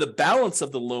 and the balance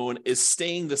of the loan is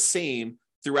staying the same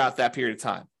throughout that period of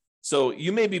time. So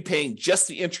you may be paying just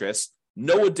the interest,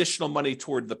 no additional money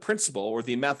toward the principal or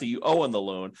the amount that you owe on the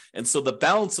loan, and so the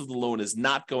balance of the loan is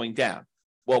not going down.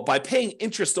 Well, by paying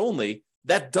interest only,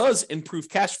 that does improve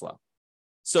cash flow.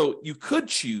 So you could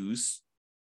choose,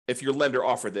 if your lender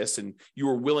offered this and you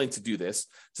were willing to do this,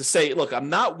 to say, look, I'm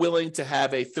not willing to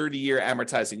have a 30-year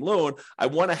amortizing loan. I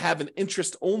want to have an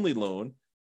interest-only loan.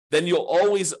 Then you'll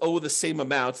always owe the same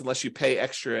amount unless you pay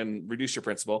extra and reduce your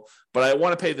principal. But I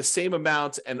want to pay the same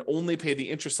amount and only pay the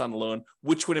interest on the loan,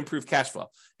 which would improve cash flow.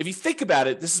 If you think about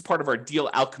it, this is part of our deal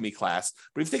alchemy class.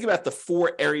 But if you think about the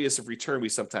 4 areas of return we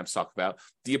sometimes talk about,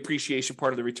 the appreciation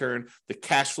part of the return, the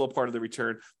cash flow part of the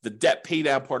return, the debt pay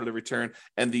down part of the return,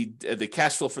 and the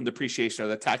cash flow from depreciation or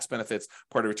the tax benefits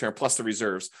part of the return, plus the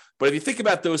reserves. But if you think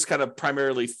about those kind of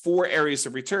primarily 4 areas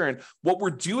of return, what we're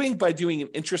doing by doing an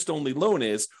interest-only loan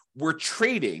is we're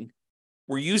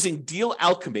using deal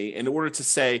alchemy in order to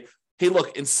say, hey,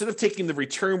 look, instead of taking the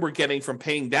return we're getting from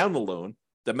paying down the loan,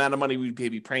 the amount of money we'd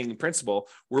be paying in principal,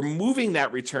 we're moving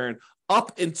that return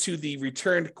up into the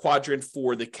return quadrant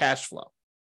for the cash flow.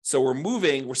 So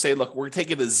we're saying, look, we're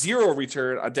taking a 0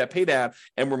 return on debt pay down,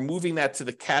 and we're moving that to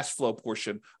the cash flow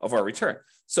portion of our return.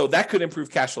 So that could improve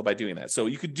cash flow by doing that. So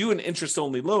you could do an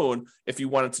interest-only loan if you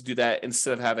wanted to do that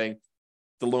instead of having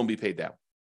the loan be paid down.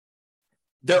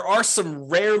 There are some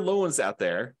rare loans out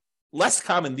there, less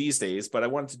common these days, but I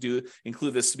wanted to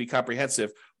include this to be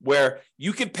comprehensive, where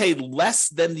you can pay less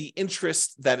than the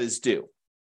interest that is due.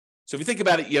 So if you think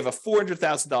about it, you have a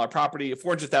 $400,000 property, a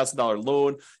 $400,000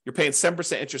 loan, you're paying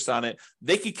 7% interest on it.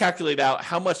 They can calculate out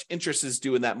how much interest is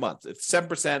due in that month. It's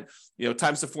 7%,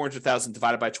 times the 400,000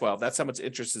 divided by 12. That's how much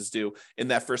interest is due in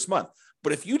that first month.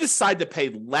 But if you decide to pay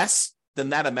less than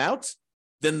that amount,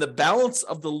 then the balance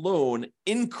of the loan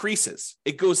increases.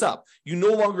 It goes up. You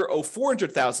no longer owe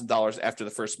 $400,000 after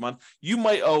the first month. You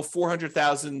might owe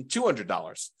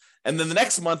 $400,200. And then the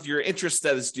next month, your interest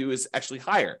that is due is actually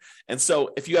higher. And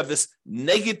so if you have this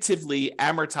negatively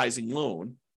amortizing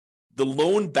loan, the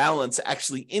loan balance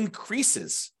actually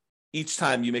increases each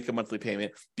time you make a monthly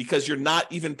payment because you're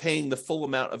not even paying the full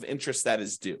amount of interest that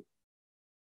is due,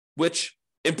 which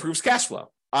improves cash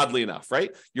flow, oddly enough,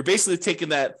 right? You're basically taking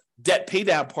that debt pay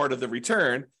down part of the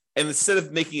return, and instead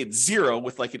of making it zero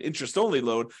with like an interest-only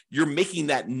loan, you're making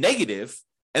that negative.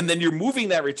 And then you're moving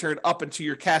that return up into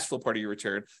your cash flow part of your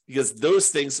return because those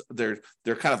things, they're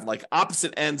kind of like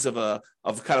opposite ends of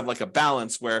kind of like a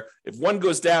balance where if one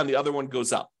goes down, the other one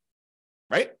goes up,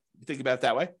 right? You think about it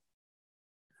that way.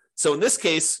 So in this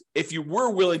case, if you were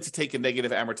willing to take a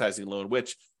negative amortizing loan,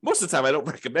 which most of the time I don't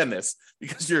recommend this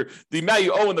because the amount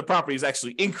you owe in the property is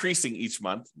actually increasing each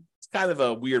month. It's kind of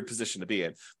a weird position to be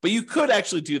in, but you could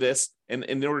actually do this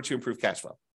in order to improve cash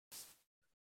flow.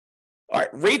 All right,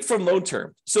 rate from loan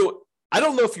term. So I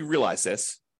don't know if you realize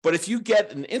this, but if you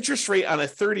get an interest rate on a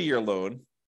 30-year loan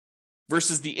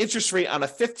versus the interest rate on a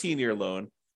 15-year loan,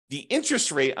 the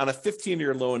interest rate on a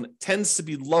 15-year loan tends to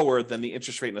be lower than the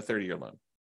interest rate in a 30-year loan.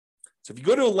 So if you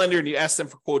go to a lender and you ask them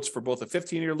for quotes for both a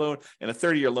 15-year loan and a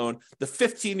 30-year loan, the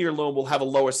 15-year loan will have a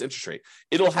lowest interest rate.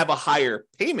 It'll have a higher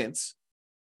payments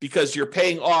because you're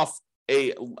paying off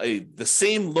the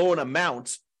same loan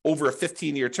amount over a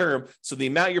 15-year term. So the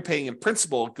amount you're paying in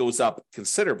principal goes up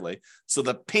considerably. So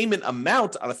the payment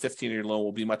amount on a 15-year loan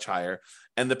will be much higher,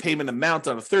 and the payment amount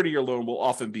on a 30-year loan will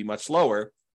often be much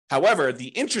lower. However, the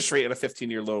interest rate on a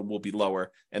 15-year loan will be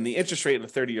lower, and the interest rate in a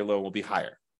 30-year loan will be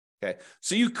higher. Okay,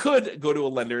 so you could go to a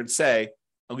lender and say,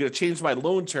 I'm going to change my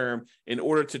loan term in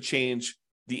order to change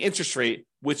the interest rate,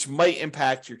 which might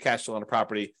impact your cash flow on a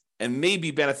property and may be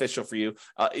beneficial for you.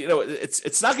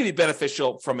 It's not going to be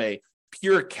beneficial from a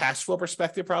pure cash flow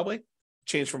perspective, probably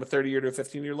change from a 30-year to a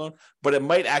 15-year loan, but it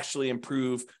might actually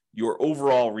improve your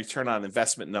overall return on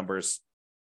investment numbers.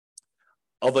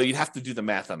 Although you'd have to do the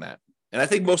math on that. And I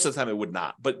think most of the time it would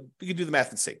not, but you can do the math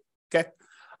and see. Okay.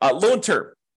 Loan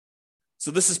term. So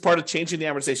this is part of changing the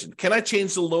amortization. Can I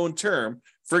change the loan term?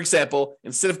 For example,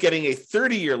 instead of getting a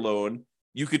 30-year loan,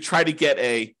 you could try to get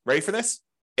ready for this?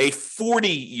 A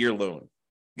 40-year loan.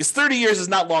 Because 30 years is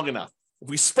not long enough. If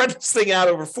we spread this thing out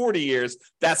over 40 years,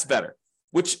 that's better,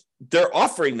 which they're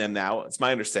offering them now. It's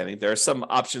my understanding. There are some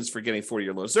options for getting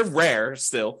 40-year loans. They're rare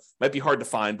still, might be hard to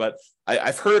find, but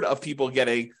I've heard of people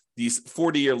getting these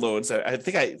 40-year loans. I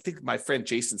think my friend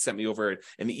Jason sent me over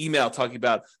an email talking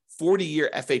about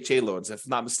 40-year FHA loans, if I'm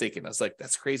not mistaken. I was like,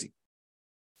 that's crazy.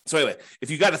 So anyway,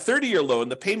 if you got a 30-year loan,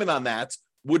 the payment on that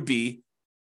would be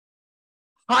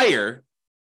higher.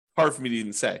 Hard for me to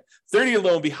even say. 30-year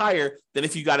loan would be higher than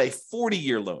if you got a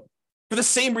 40-year loan for the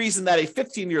same reason that a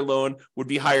 15-year loan would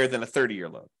be higher than a 30-year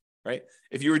loan, right?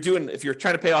 If you're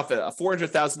trying to pay off a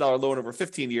 $400,000 loan over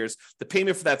 15 years, the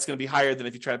payment for that's going to be higher than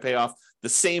if you try to pay off the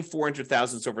same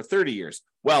 $400,000 over 30 years.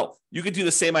 Well, you could do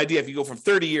the same idea. If you go from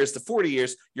 30 years to 40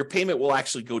 years, your payment will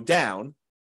actually go down.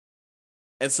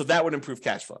 And so that would improve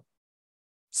cash flow.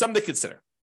 Something to consider.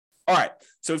 All right.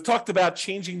 So we've talked about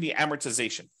changing the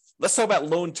amortization. Let's talk about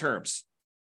loan terms.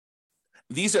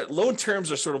 Loan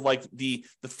terms are sort of like the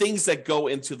things that go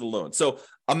into the loan. So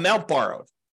amount borrowed.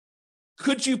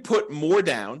 Could you put more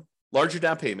down, larger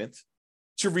down payment,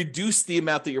 to reduce the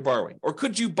amount that you're borrowing? Or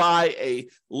could you buy a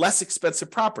less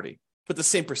expensive property, put the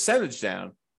same percentage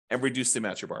down, and reduce the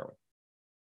amount you're borrowing?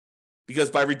 Because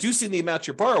by reducing the amount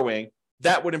you're borrowing,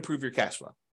 that would improve your cash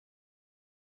flow.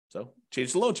 So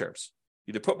change the loan terms.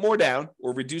 Either put more down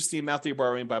or reduce the amount that you're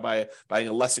borrowing by buying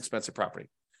a less expensive property.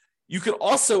 You could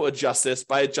also adjust this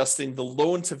by adjusting the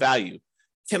loan to value.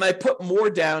 Can I put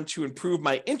more down to improve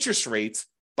my interest rates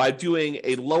by doing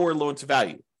a lower loan to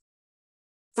value?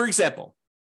 For example,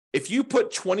 if you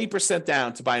put 20%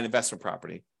 down to buy an investment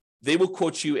property, they will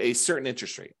quote you a certain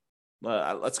interest rate.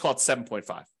 Let's call it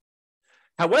 7.5.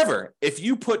 However, if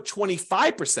you put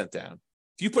 25% down,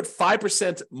 if you put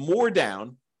 5% more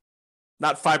down,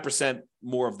 not 5%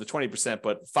 more of the 20%,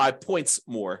 but 5 points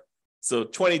more. So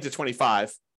 20 to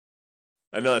 25.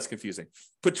 I know that's confusing.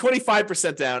 Put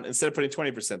 25% down instead of putting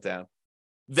 20% down.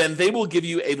 then they will give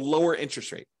you a lower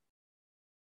interest rate.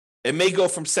 It may go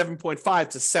from 7.5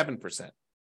 to 7%.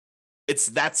 It's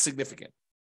that significant.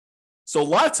 So a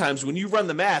lot of times when you run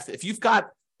the math, if you've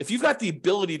got the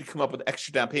ability to come up with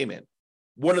extra down payment,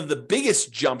 one of the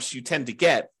biggest jumps you tend to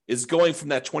get is going from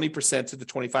that 20% to the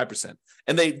 25%.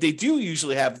 And they do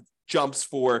usually have jumps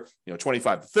for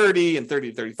 25 to 30 and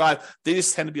 30 to 35. They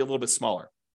just tend to be a little bit smaller.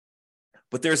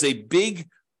 But there's a big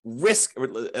risk,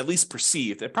 or at least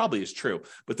perceived, it probably is true,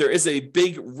 but there is a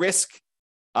big risk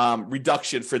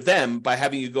reduction for them by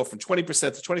having you go from 20%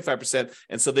 to 25%.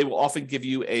 And so they will often give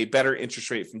you a better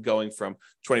interest rate from going from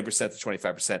 20% to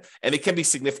 25%. And it can be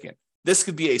significant. This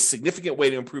could be a significant way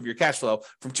to improve your cash flow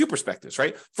from two perspectives,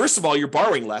 right? First of all, you're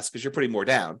borrowing less because you're putting more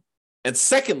down. And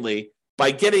secondly, by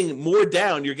getting more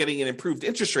down, you're getting an improved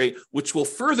interest rate, which will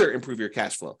further improve your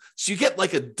cash flow. So you get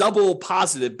like a double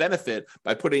positive benefit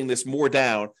by putting this more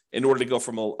down in order to go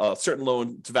from a certain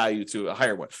loan to value to a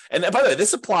higher one. And by the way,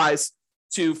 this applies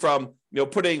to from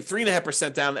putting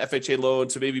 3.5% down the FHA loan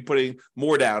to maybe putting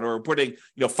more down, or putting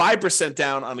 5%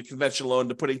 down on a conventional loan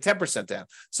to putting 10% down.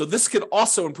 So this could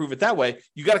also improve it that way.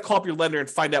 You got to call up your lender and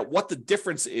find out what the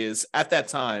difference is at that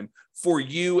time for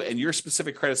you and your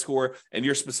specific credit score and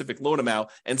your specific loan amount,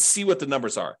 and see what the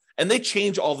numbers are. And they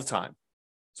change all the time.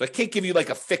 So I can't give you like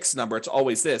a fixed number. It's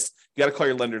always this. You got to call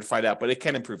your lender to find out, but it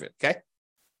can improve it. Okay.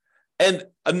 And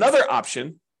another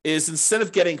option is, instead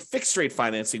of getting fixed rate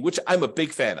financing, which I'm a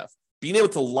big fan of, being able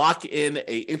to lock in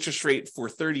a interest rate for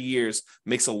 30 years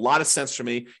makes a lot of sense for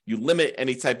me. You limit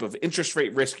any type of interest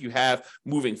rate risk you have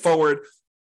moving forward.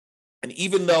 And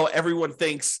even though everyone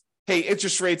thinks, hey,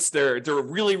 interest rates, they're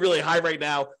really, really high right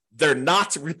now, they're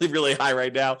not really, really high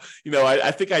right now.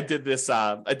 I think I did this.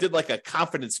 I did like a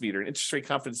confidence meter, an interest rate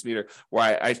confidence meter,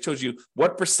 where I showed you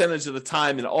what percentage of the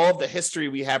time in all of the history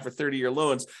we have for 30-year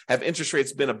loans have interest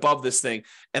rates been above this thing.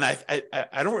 And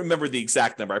I don't remember the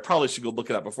exact number. I probably should go look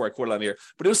it up before I quote it on here.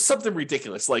 But it was something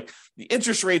ridiculous. Like the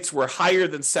interest rates were higher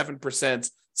than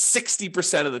 7%,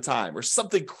 60% of the time, or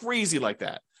something crazy like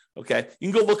that. Okay, you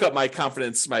can go look up my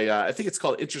confidence, I think it's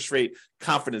called interest rate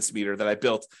confidence meter that I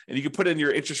built, and you can put in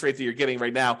your interest rate that you're getting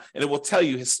right now, and it will tell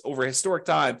you over historic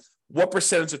time what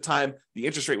percentage of time the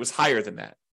interest rate was higher than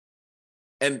that.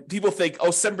 And people think,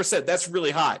 7%, that's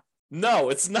really high. No,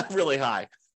 it's not really high.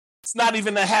 It's not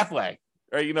even a halfway,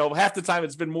 or half the time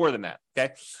it's been more than that.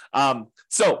 Okay,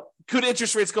 so could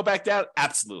interest rates go back down?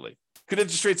 Absolutely. Could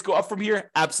interest rates go up from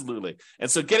here? Absolutely. And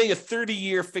so getting a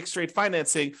 30-year fixed rate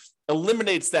financing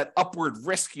eliminates that upward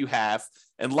risk you have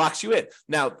and locks you in.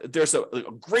 Now, there's a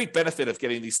great benefit of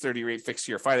getting these 30-year fixed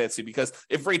year financing, because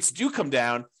if rates do come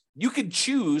down, you can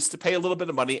choose to pay a little bit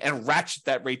of money and ratchet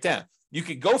that rate down. You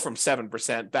could go from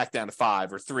 7% back down to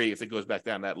 5 or 3 if it goes back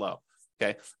down that low.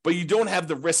 Okay, but you don't have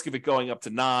the risk of it going up to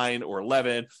 9 or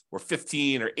 11 or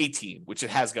 15 or 18, which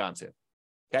it has gone to.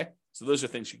 Okay, so those are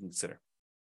things you can consider.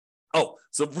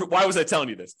 So why was I telling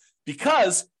you this?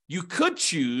 Because you could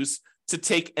choose to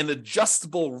take an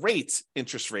adjustable rate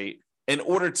interest rate in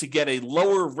order to get a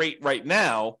lower rate right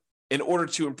now in order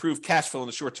to improve cash flow in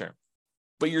the short term.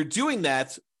 But you're doing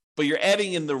that, but you're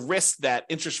adding in the risk that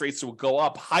interest rates will go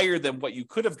up higher than what you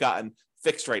could have gotten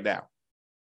fixed right now.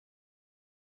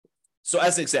 So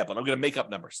as an example, and I'm going to make up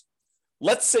numbers.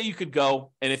 Let's say you could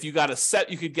go, and if you got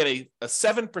you could get a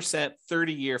 7%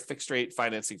 30-year fixed rate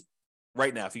financing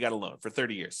right now if you got a loan for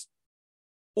 30 years.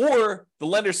 Or the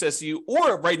lender says to you,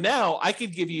 or right now, I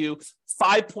could give you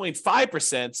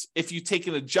 5.5% if you take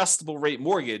an adjustable rate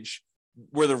mortgage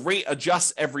where the rate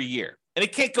adjusts every year. And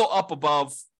it can't go up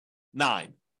above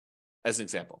 9, as an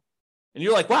example. And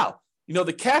you're like, wow,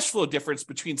 the cash flow difference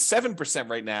between 7%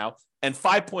 right now and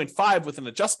 5.5 with an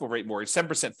adjustable rate mortgage,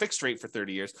 7% fixed rate for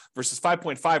 30 years versus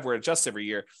 5.5 where it adjusts every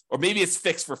year, or maybe it's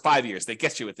fixed for 5 years. They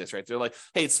get you with this, right? They're like,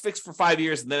 hey, it's fixed for 5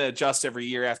 years and then it adjusts every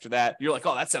year after that. You're like,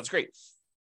 oh, that sounds great.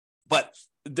 But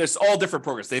there's all different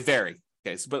programs. They vary.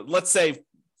 Okay, but let's say,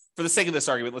 for the sake of this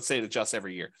argument, let's say it adjusts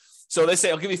every year. So they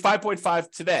say, I'll give you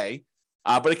 5.5 today,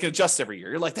 but it can adjust every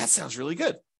year. You're like, that sounds really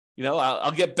good.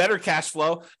 I'll get better cash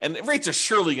flow, and rates are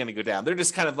surely going to go down. They're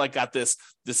just kind of like got this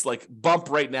like bump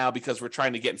right now because we're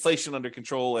trying to get inflation under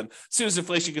control. And as soon as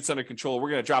inflation gets under control, we're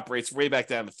going to drop rates way back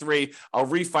down to 3. I'll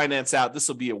refinance out. This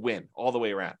will be a win all the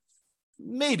way around.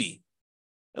 Maybe.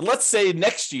 And let's say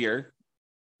next year,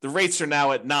 the rates are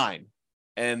now at 9.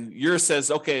 And yours says,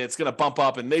 okay, it's going to bump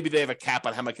up, and maybe they have a cap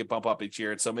on how much it bump up each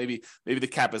year. And so maybe the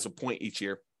cap is a point each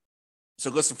year. So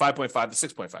it goes from 5.5 to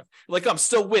 6.5. You're like, I'm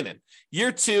still winning.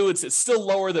 Year 2, it's still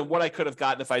lower than what I could have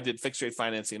gotten if I did fixed rate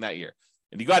financing that year.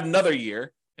 And you got another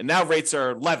year, and now rates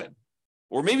are 11.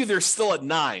 Or maybe they're still at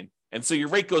 9. And so your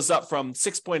rate goes up from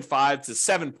 6.5 to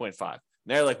 7.5.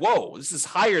 And they're like, whoa, this is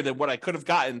higher than what I could have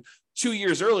gotten 2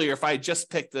 years earlier if I had just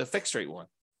picked the fixed rate one.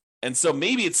 And so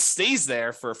maybe it stays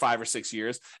there for 5 or 6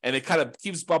 years and it kind of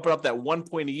keeps bumping up that 1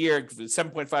 point a year.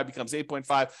 7.5 becomes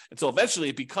 8.5 until eventually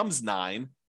it becomes 9.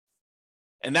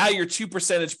 And now you're 2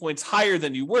 percentage points higher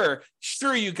than you were.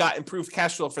 Sure, you got improved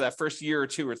cash flow for that first year or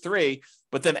 2 or 3,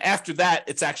 but then after that,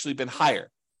 it's actually been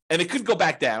higher. And it could go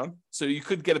back down. So you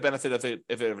could get a benefit of it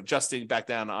adjusting back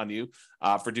down on you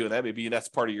for doing that. Maybe that's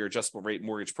part of your adjustable rate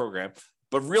mortgage program.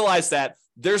 But realize that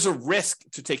there's a risk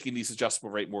to taking these adjustable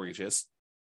rate mortgages.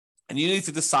 And you need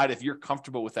to decide if you're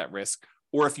comfortable with that risk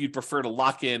or if you'd prefer to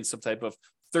lock in some type of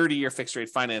 30-year fixed rate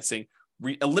financing,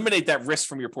 eliminate that risk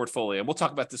from your portfolio. And we'll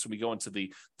talk about this when we go into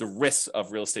the risks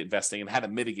of real estate investing and how to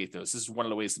mitigate those. This is one of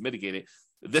the ways to mitigate it.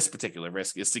 This particular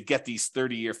risk is to get these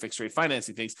 30-year fixed rate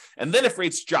financing things. And then if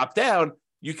rates drop down,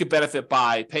 you could benefit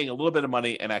by paying a little bit of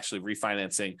money and actually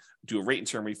refinancing, do a rate and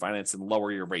term refinance and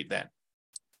lower your rate then.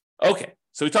 Okay,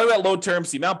 so we talked about loan terms,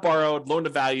 the amount borrowed, loan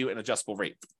to value, and adjustable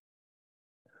rate.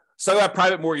 So about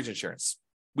private mortgage insurance.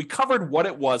 We covered what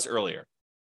it was earlier,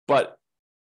 but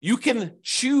you can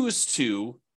choose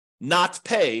to not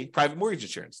pay private mortgage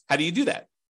insurance. How do you do that?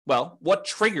 Well, what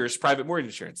triggers private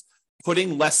mortgage insurance?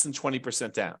 Putting less than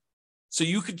 20% down. So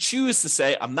you could choose to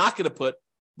say, I'm not going to put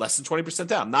less than 20%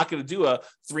 down. I'm not going to do a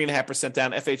 3.5%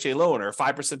 down FHA loan or a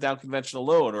 5% down conventional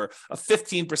loan or a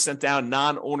 15% down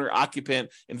non-owner occupant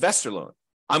investor loan.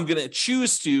 I'm going to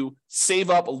choose to save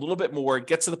up a little bit more,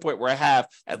 get to the point where I have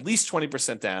at least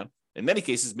 20% down, in many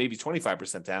cases, maybe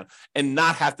 25% down, and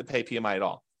not have to pay PMI at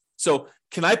all. So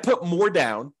can I put more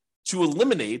down to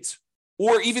eliminate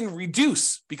or even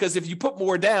reduce? Because if you put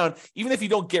more down, even if you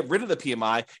don't get rid of the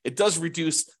PMI, it does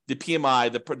reduce the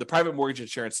PMI, the private mortgage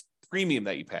insurance premium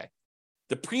that you pay.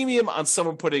 The premium on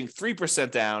someone putting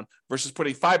 3% down versus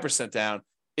putting 5% down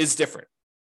is different.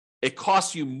 It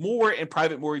costs you more in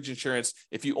private mortgage insurance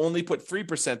if you only put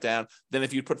 3% down than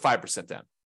if you put 5% down.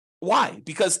 Why?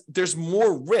 Because there's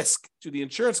more risk to the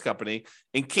insurance company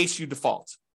in case you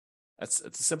default. It's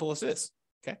as simple as it is,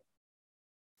 okay?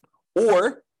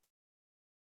 Or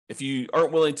if you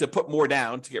aren't willing to put more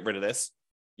down to get rid of this,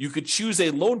 you could choose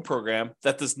a loan program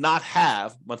that does not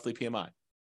have monthly PMI.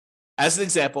 As an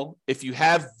example, if you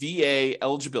have VA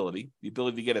eligibility, the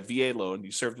ability to get a VA loan,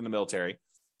 you served in the military,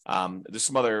 there's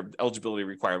some other eligibility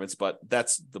requirements, but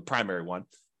that's the primary one.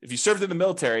 If you served in the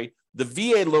military, the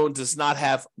VA loan does not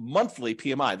have monthly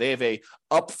PMI. They have a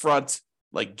upfront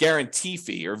like guarantee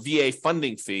fee or VA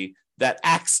funding fee that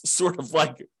acts sort of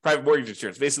like private mortgage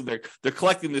insurance. Basically, they're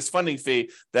collecting this funding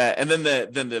fee that, and then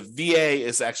the VA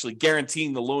is actually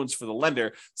guaranteeing the loans for the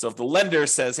lender. So if the lender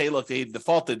says, "Hey, look, they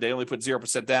defaulted, they only put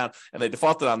 0% down, and they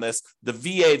defaulted on this," the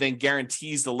VA then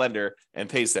guarantees the lender and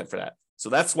pays them for that. So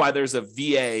that's why there's a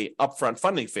VA upfront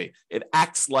funding fee. It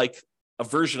acts like a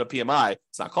version of PMI.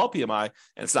 It's not called PMI,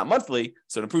 and it's not monthly,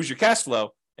 so it improves your cash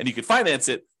flow, and you can finance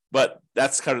it. But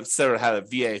that's kind of how the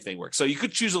VA thing works. So you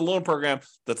could choose a loan program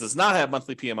that does not have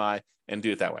monthly PMI and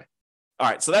do it that way. All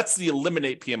right, so that's the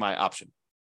eliminate PMI option.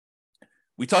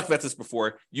 We talked about this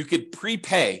before. You could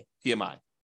prepay PMI.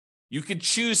 You could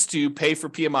choose to pay for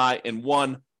PMI in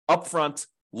one upfront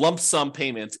lump sum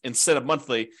payment instead of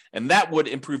monthly, and that would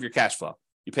improve your cash flow.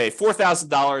 You pay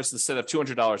 $4,000 instead of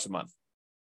 $200 a month.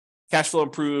 Cash flow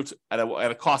improved at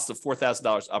a cost of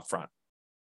 $4,000 upfront.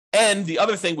 And the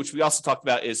other thing, which we also talked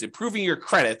about, is improving your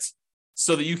credit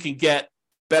so that you can get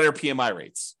better PMI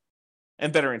rates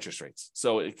and better interest rates.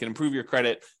 So it can improve your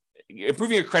credit.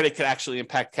 Improving your credit can actually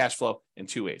impact cash flow in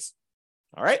 2 ways.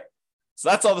 All right. So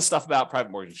that's all the stuff about private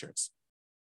mortgage insurance.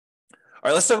 All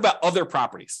right, let's talk about other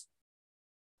properties.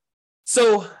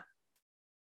 So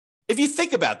if you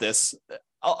think about this,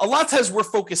 a lot of times we're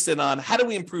focused in on how do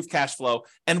we improve cash flow,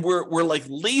 and we're like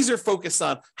laser focused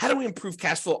on how do we improve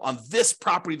cash flow on this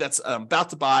property that's about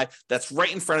to buy, that's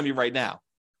right in front of me right now.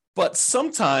 But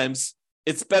sometimes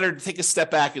it's better to take a step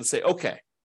back and say, okay,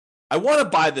 I want to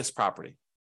buy this property.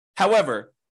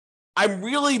 However, I'm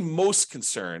really most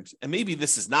concerned, and maybe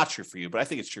this is not true for you, but I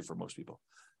think it's true for most people.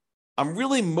 I'm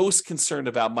really most concerned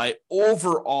about my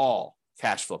overall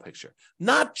cash flow picture,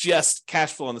 not just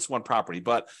cash flow on this one property,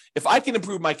 but if I can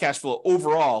improve my cash flow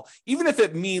overall, even if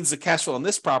it means the cash flow on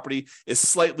this property is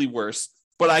slightly worse,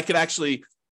 but I could actually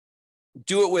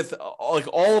do it with like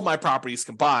all of my properties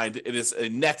combined, it is a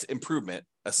net improvement,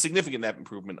 a significant net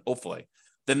improvement, hopefully,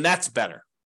 then that's better.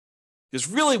 Because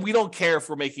really, we don't care if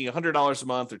we're making $100 a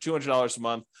month or $200 a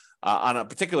month on a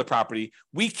particular property.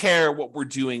 We care what we're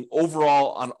doing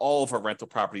overall on all of our rental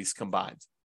properties combined.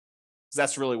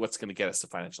 That's really what's going to get us to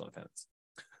financial independence.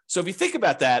 So if you think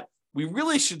about that, we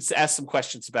really should ask some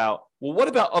questions about, well, what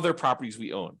about other properties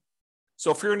we own?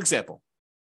 So for an example,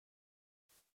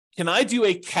 can I do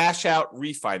a cash out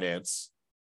refinance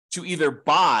to either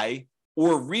buy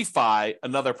or refi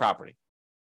another property?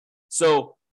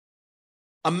 So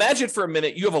imagine for a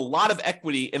minute, you have a lot of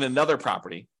equity in another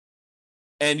property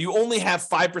and you only have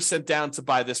 5% down to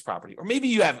buy this property. Or maybe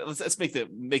you have, let's make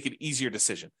it easier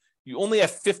decision. You only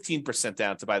have 15%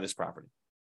 down to buy this property,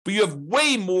 but you have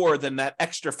way more than that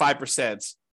extra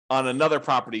 5% on another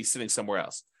property sitting somewhere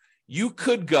else. You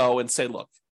could go and say, look,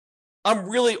 I'm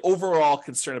really overall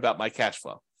concerned about my cash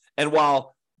flow. And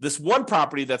while this one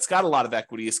property that's got a lot of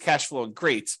equity is cash flowing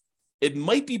great, it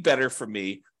might be better for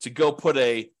me to go put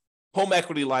a home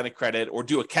equity line of credit or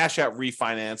do a cash out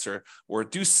refinance or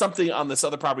do something on this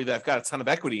other property that I've got a ton of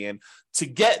equity in to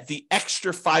get the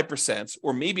extra 5%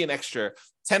 or maybe an extra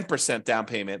 10% down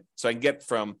payment. So I can get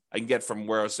from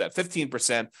where I was at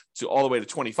 15% to all the way to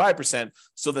 25%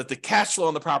 so that the cash flow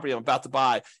on the property I'm about to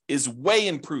buy is way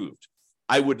improved.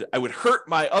 I would hurt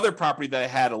my other property that I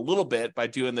had a little bit by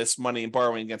doing this money and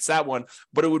borrowing against that one,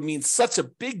 but it would mean such a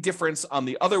big difference on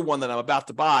the other one that I'm about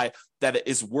to buy that it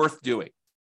is worth doing.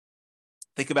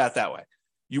 Think about it that way.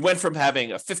 You went from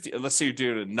having let's say you're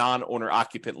doing a non-owner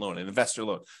occupant loan, an investor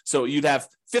loan. So you'd have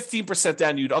 15%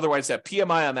 down, you'd otherwise have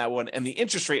PMI on that one, and the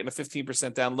interest rate in a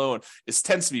 15% down loan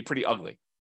tends to be pretty ugly.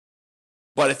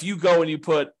 But if you go and you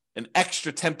put an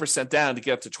extra 10% down to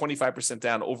get up to 25%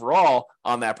 down overall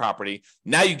on that property,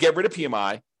 now you get rid of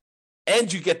PMI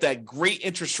and you get that great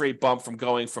interest rate bump from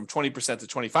going from 20% to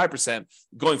 25%,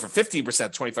 going from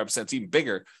 15% to 25% is even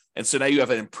bigger. And so now you have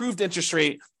an improved interest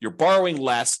rate, you're borrowing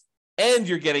less, and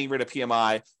you're getting rid of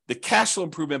PMI. The cash flow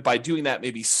improvement by doing that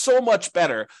may be so much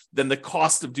better than the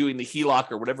cost of doing the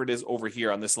HELOC or whatever it is over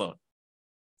here on this loan.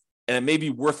 And it may be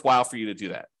worthwhile for you to do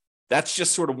that. That's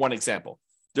just sort of one example.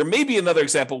 There may be another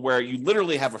example where you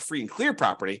literally have a free and clear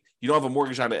property, you don't have a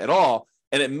mortgage on it at all,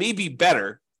 and it may be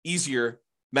better, easier,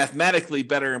 mathematically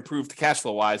better, improved cash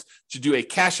flow wise to do a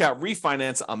cash out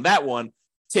refinance on that one,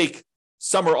 take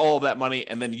some or all of that money,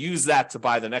 and then use that to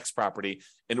buy the next property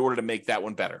in order to make that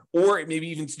one better. Or maybe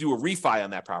even to do a refi on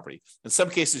that property. In some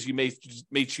cases, you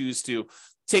may choose to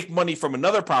take money from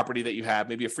another property that you have,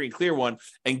 maybe a free and clear one,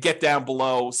 and get down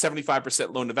below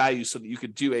 75% loan to value so that you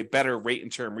could do a better rate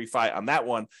and term refi on that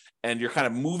one. And you're kind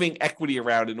of moving equity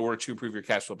around in order to improve your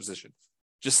cash flow position.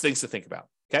 Just things to think about,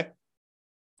 okay?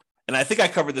 And I think I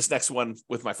covered this next one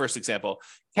with my first example,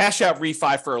 cash out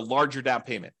refi for a larger down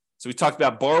payment. So we talked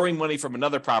about borrowing money from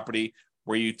another property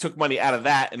where you took money out of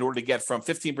that in order to get from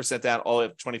 15% down all the way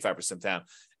up to 25% down.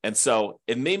 And so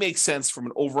it may make sense from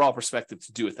an overall perspective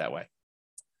to do it that way.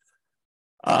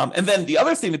 And then the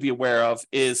other thing to be aware of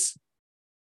is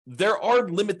there are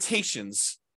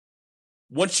limitations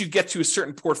once you get to a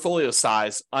certain portfolio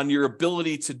size on your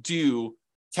ability to do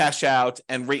cash out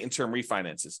and rate and term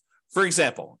refinances. For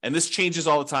example, and this changes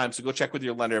all the time, so go check with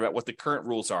your lender about what the current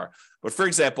rules are. But for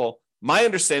example, my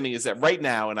understanding is that right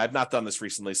now, and I've not done this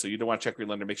recently, so you don't want to check your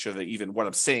lender, make sure that even what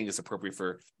I'm saying is appropriate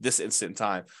for this instant in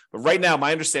time. But right now,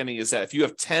 my understanding is that if you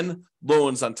have 10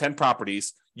 loans on 10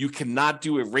 properties, you cannot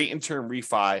do a rate and term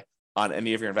refi on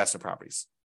any of your investment properties.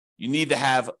 You need to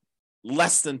have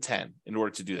less than 10 in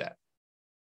order to do that.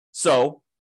 So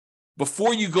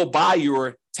before you go buy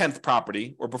your 10th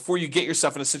property, or before you get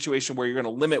yourself in a situation where you're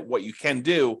going to limit what you can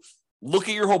do, look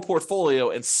at your whole portfolio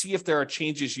and see if there are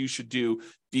changes you should do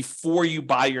before you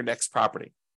buy your next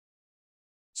property.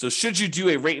 So should you do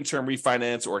a rate and term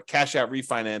refinance or a cash out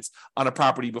refinance on a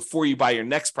property before you buy your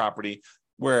next property,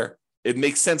 where it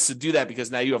makes sense to do that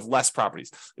because now you have less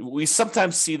properties? We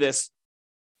sometimes see this,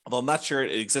 although I'm not sure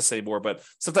it exists anymore, but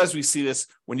sometimes we see this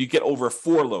when you get over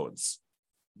 4 loans.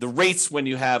 The rates when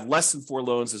you have less than 4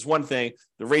 loans is one thing.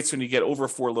 The rates when you get over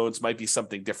 4 loans might be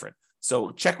something different.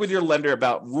 So check with your lender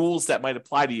about rules that might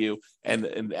apply to you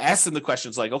and ask them the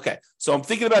questions like, okay, so I'm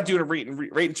thinking about doing a rate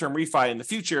and term refi in the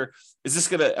future. Is this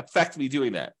going to affect me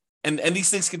doing that? And these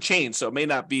things can change. So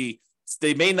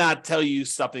they may not tell you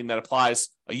something that applies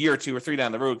a year or 2 or 3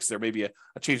 down the road because there may be a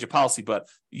change of policy, but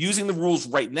using the rules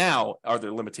right now, are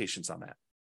there limitations on that?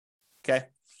 Okay.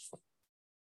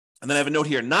 And then I have a note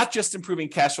here, not just improving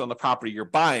cash flow on the property you're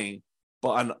buying, but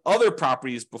on other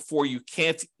properties before you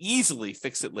can't easily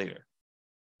fix it later.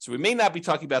 So we may not be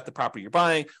talking about the property you're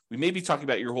buying. We may be talking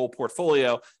about your whole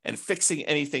portfolio and fixing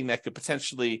anything that could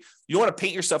potentially, you don't want to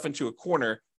paint yourself into a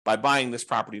corner by buying this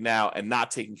property now and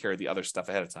not taking care of the other stuff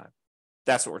ahead of time.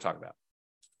 That's what we're talking about.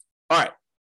 All right.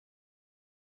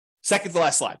 Second to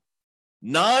last slide.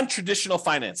 Non-traditional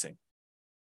financing.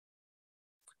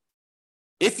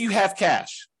 If you have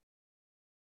cash,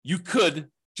 you could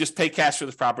just pay cash for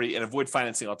this property and avoid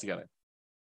financing altogether.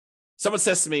 Someone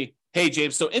says to me, hey,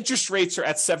 James, so interest rates are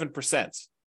at 7%.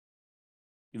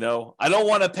 I don't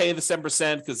want to pay the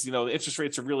 7% because, the interest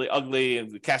rates are really ugly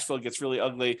and the cash flow gets really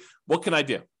ugly. What can I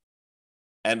do?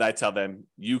 And I tell them,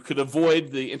 you could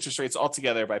avoid the interest rates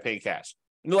altogether by paying cash.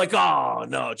 And they're like, oh,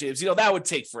 no, James, that would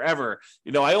take forever.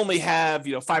 I only have,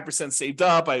 5% saved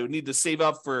up. I would need to save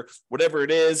up for whatever it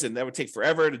is. And that would take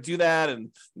forever to do that. And,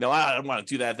 I don't want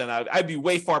to do that. Then I'd be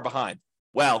way far behind.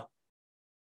 Well,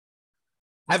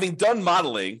 having done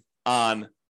modeling on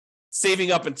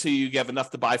saving up until you have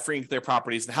enough to buy free and clear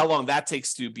properties and how long that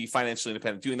takes to be financially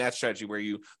independent, doing that strategy where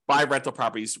you buy rental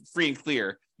properties free and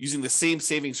clear using the same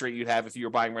savings rate you'd have if you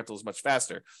were buying rentals much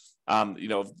faster,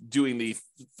 doing the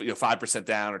 5%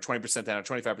 down or 20% down or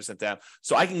 25% down.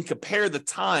 So I can compare the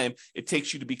time it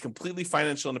takes you to be completely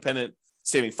financially independent,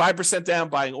 saving 5% down,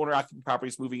 buying owner-occupied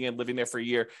properties, moving in, living there for a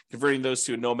year, converting those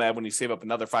to a nomad when you save up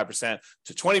another 5%,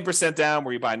 to 20% down,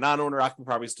 where you buy non-owner-occupied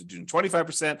properties, to doing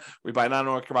 25%, where you buy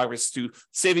non-owner-occupied properties, to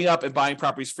saving up and buying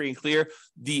properties free and clear.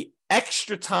 The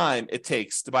extra time it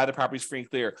takes to buy the properties free and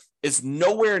clear is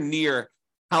nowhere near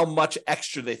how much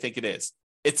extra they think it is.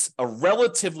 It's a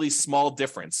relatively small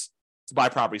difference to buy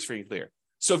properties free and clear.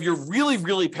 So if you're really,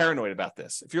 really paranoid about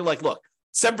this, if you're like, look,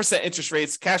 7% interest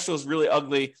rates, cash flow is really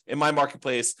ugly in my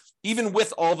marketplace, even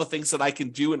with all the things that I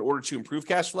can do in order to improve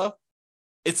cash flow,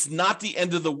 it's not the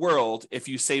end of the world if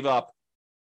you save up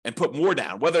and put more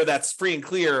down, whether that's free and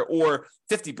clear or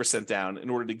 50% down in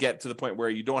order to get to the point where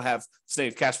you don't have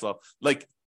negative cash flow. Like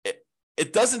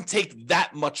it doesn't take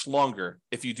that much longer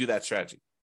if you do that strategy.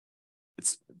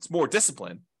 It's more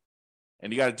discipline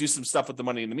and you got to do some stuff with the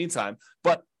money in the meantime.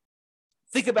 But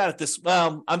think about it this,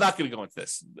 well, I'm not going to go into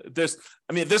this.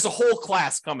 There's a whole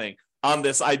class coming on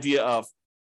this idea of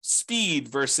speed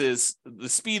versus the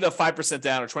speed of 5%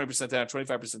 down or 20% down,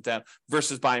 25% down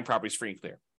versus buying properties free and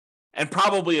clear. And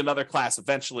probably another class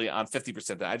eventually on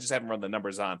 50% down. I just haven't run the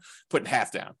numbers on putting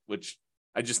half down, which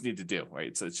I just need to do,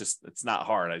 right? So it's not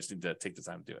hard. I just need to take the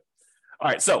time to do it. All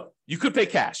right. So you could pay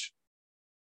cash,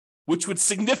 which would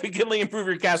significantly improve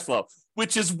your cash flow,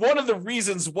 which is one of the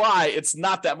reasons why it's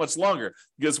not that much longer.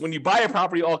 Because when you buy a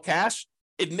property all cash,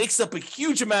 it makes up a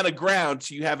huge amount of ground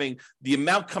to you having the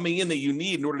amount coming in that you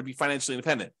need in order to be financially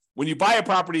independent. When you buy a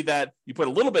property that you put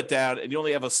a little bit down and you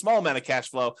only have a small amount of cash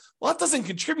flow, well, that doesn't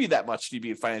contribute that much to you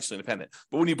being financially independent.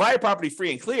 But when you buy a property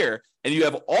free and clear and you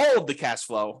have all of the cash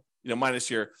flow, minus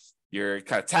your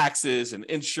kind of taxes and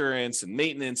insurance and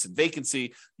maintenance and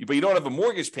vacancy, but you don't have a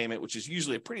mortgage payment, which is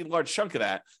usually a pretty large chunk of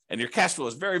that, and your cash flow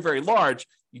is very, very large,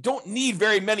 you don't need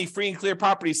very many free and clear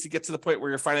properties to get to the point where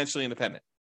you're financially independent.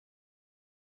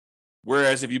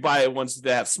 Whereas if you buy ones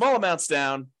that have small amounts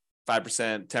down,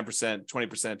 5%, 10%,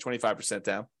 20%, 25%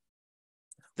 down,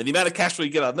 then the amount of cash flow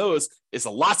you get on those is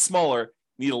a lot smaller.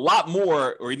 You need a lot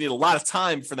more, or you need a lot of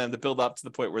time for them to build up to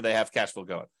the point where they have cash flow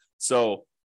going. So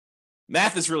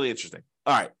math is really interesting.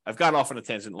 All right, I've gone off on a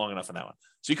tangent long enough on that one.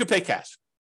 So you could pay cash.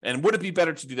 And would it be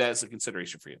better to do that as a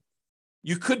consideration for you?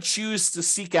 You could choose to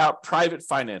seek out private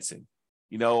financing.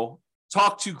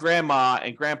 Talk to grandma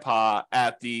and grandpa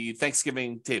at the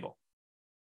Thanksgiving table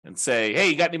and say, hey,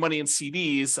 you got any money in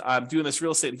CDs? I'm doing this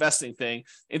real estate investing thing.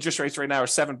 Interest rates right now are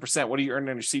 7%. What are you earning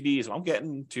on your CDs? Well, I'm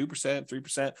getting 2%,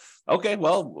 3%. Okay,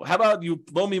 well, how about you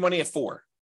loan me money at 4%?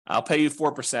 I'll pay you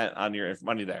 4% on your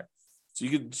money there. So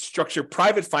you could structure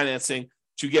private financing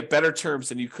to get better terms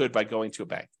than you could by going to a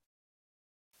bank.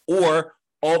 Or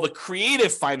all the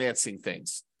creative financing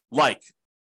things like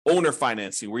owner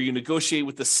financing, where you negotiate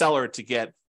with the seller to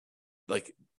get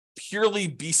like purely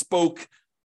bespoke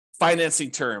financing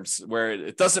terms, where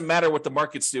it doesn't matter what the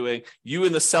market's doing. You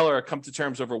and the seller come to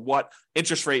terms over what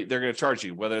interest rate they're going to charge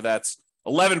you, whether that's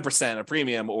 11% a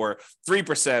premium or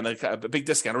 3% a big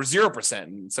discount or 0%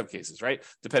 in some cases, right?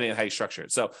 Depending on how you structure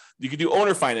it. So you could do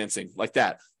owner financing like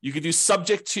that. You could do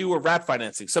subject to or wrap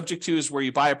financing. Subject to is where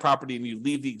you buy a property and you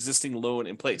leave the existing loan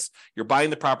in place. You're buying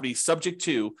the property subject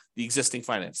to the existing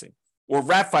financing. Or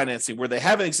wrap financing, where they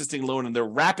have an existing loan and they're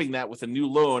wrapping that with a new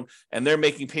loan and they're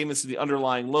making payments to the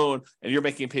underlying loan and you're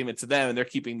making a payment to them and they're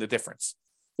keeping the difference.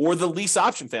 Or the lease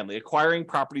option family, acquiring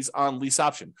properties on lease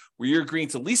option, where you're agreeing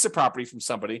to lease a property from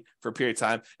somebody for a period of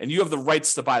time, and you have the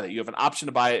rights to buy that. You have an option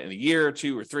to buy it in a year or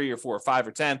 2 or 3 or 4 or 5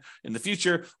 or 10 in the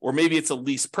future. Or maybe it's a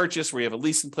lease purchase where you have a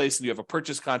lease in place and you have a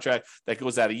purchase contract that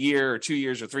goes out a year or 2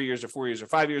 years or 3 years or 4 years or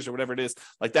 5 years or whatever it is,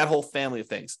 like that whole family of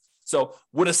things. So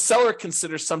would a seller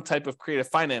consider some type of creative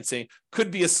financing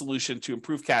could be a solution to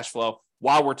improve cash flow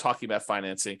while we're talking about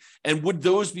financing? And would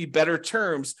those be better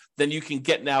terms than you can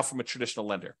get now from a traditional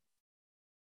lender?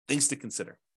 Things to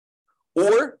consider.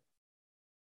 Or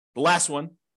the last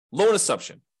one, loan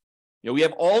assumption. We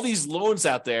have all these loans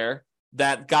out there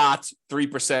that got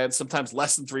 3%, sometimes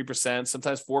less than 3%,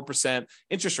 sometimes 4%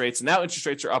 interest rates. And now interest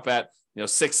rates are up at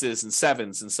 6s and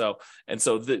 7s. And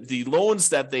so the loans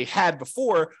that they had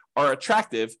before are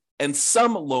attractive, and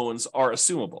some loans are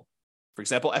assumable. For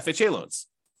example, FHA loans.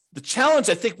 The challenge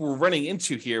I think we're running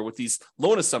into here with these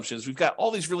loan assumptions, we've got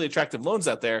all these really attractive loans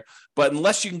out there, but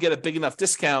unless you can get a big enough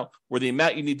discount where the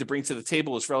amount you need to bring to the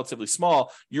table is relatively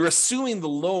small, you're assuming the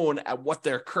loan at what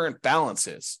their current balance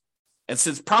is. And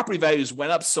since property values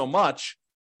went up so much,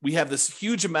 we have this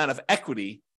huge amount of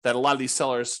equity that a lot of these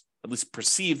sellers at least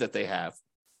perceive that they have.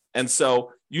 And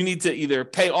so you need to either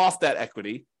pay off that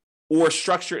equity or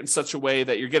structure it in such a way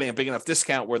that you're getting a big enough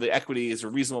discount where the equity is a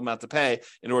reasonable amount to pay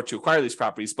in order to acquire these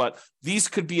properties. But these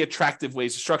could be attractive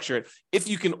ways to structure it if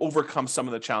you can overcome some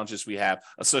of the challenges we have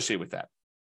associated with that.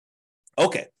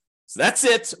 Okay, so that's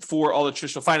it for all the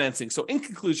traditional financing. So in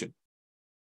conclusion,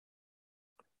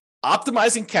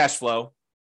 optimizing cash flow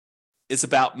is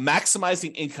about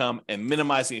maximizing income and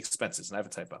minimizing expenses. And I have a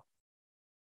typo.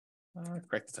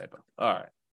 Correct the typo. All right.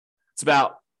 It's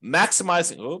about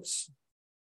maximizing,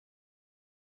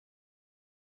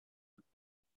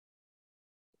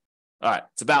 All right,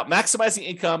 it's about maximizing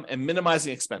income and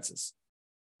minimizing expenses.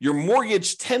 Your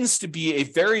mortgage tends to be a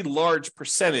very large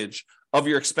percentage of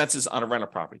your expenses on a rental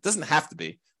property. It doesn't have to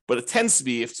be, but it tends to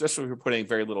be, especially if you're putting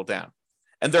very little down.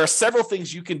 And there are several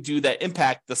things you can do that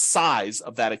impact the size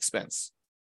of that expense,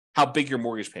 how big your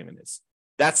mortgage payment is.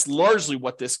 That's largely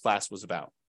what this class was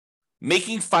about.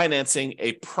 Making financing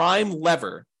a prime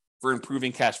lever for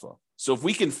improving cash flow. So if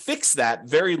we can fix that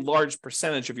very large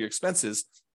percentage of your expenses,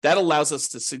 that allows us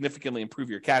to significantly improve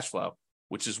your cash flow,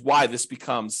 which is why this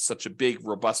becomes such a big,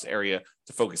 robust area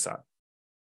to focus on.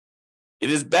 It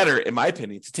is better, in my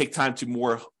opinion, to take time to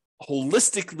more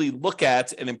holistically look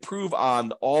at and improve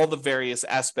on all the various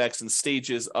aspects and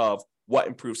stages of what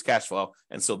improves cash flow.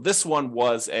 And so this one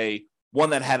was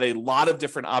one that had a lot of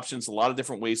different options, a lot of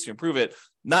different ways to improve it.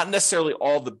 Not necessarily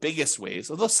all the biggest ways,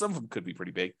 although some of them could be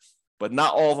pretty big, but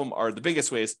not all of them are the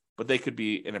biggest ways, but they could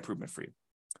be an improvement for you.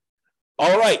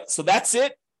 All right, so that's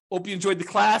it. Hope you enjoyed the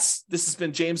class. This has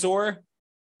been James Orr.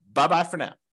 Bye-bye for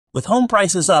now. With home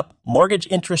prices up, mortgage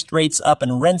interest rates up,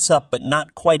 and rents up, but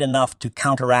not quite enough to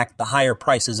counteract the higher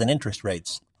prices and interest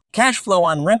rates, cash flow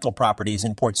on rental properties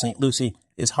in Port St. Lucie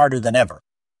is harder than ever.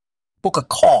 Book a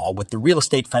call with the Real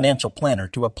Estate Financial Planner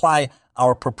to apply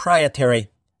our proprietary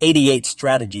 88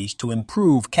 strategies to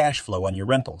improve cash flow on your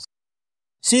rentals.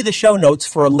 See the show notes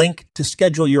for a link to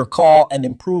schedule your call and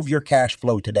improve your cash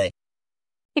flow today.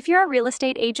 If you're a real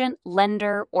estate agent,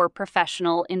 lender, or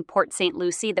professional in Port St.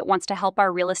 Lucie that wants to help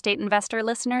our real estate investor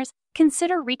listeners,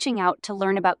 consider reaching out to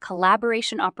learn about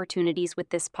collaboration opportunities with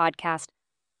this podcast.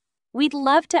 We'd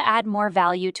love to add more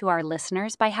value to our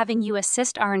listeners by having you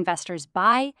assist our investors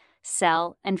buy,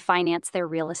 sell, and finance their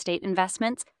real estate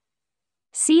investments.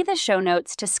 See the show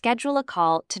notes to schedule a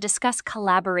call to discuss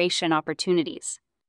collaboration opportunities.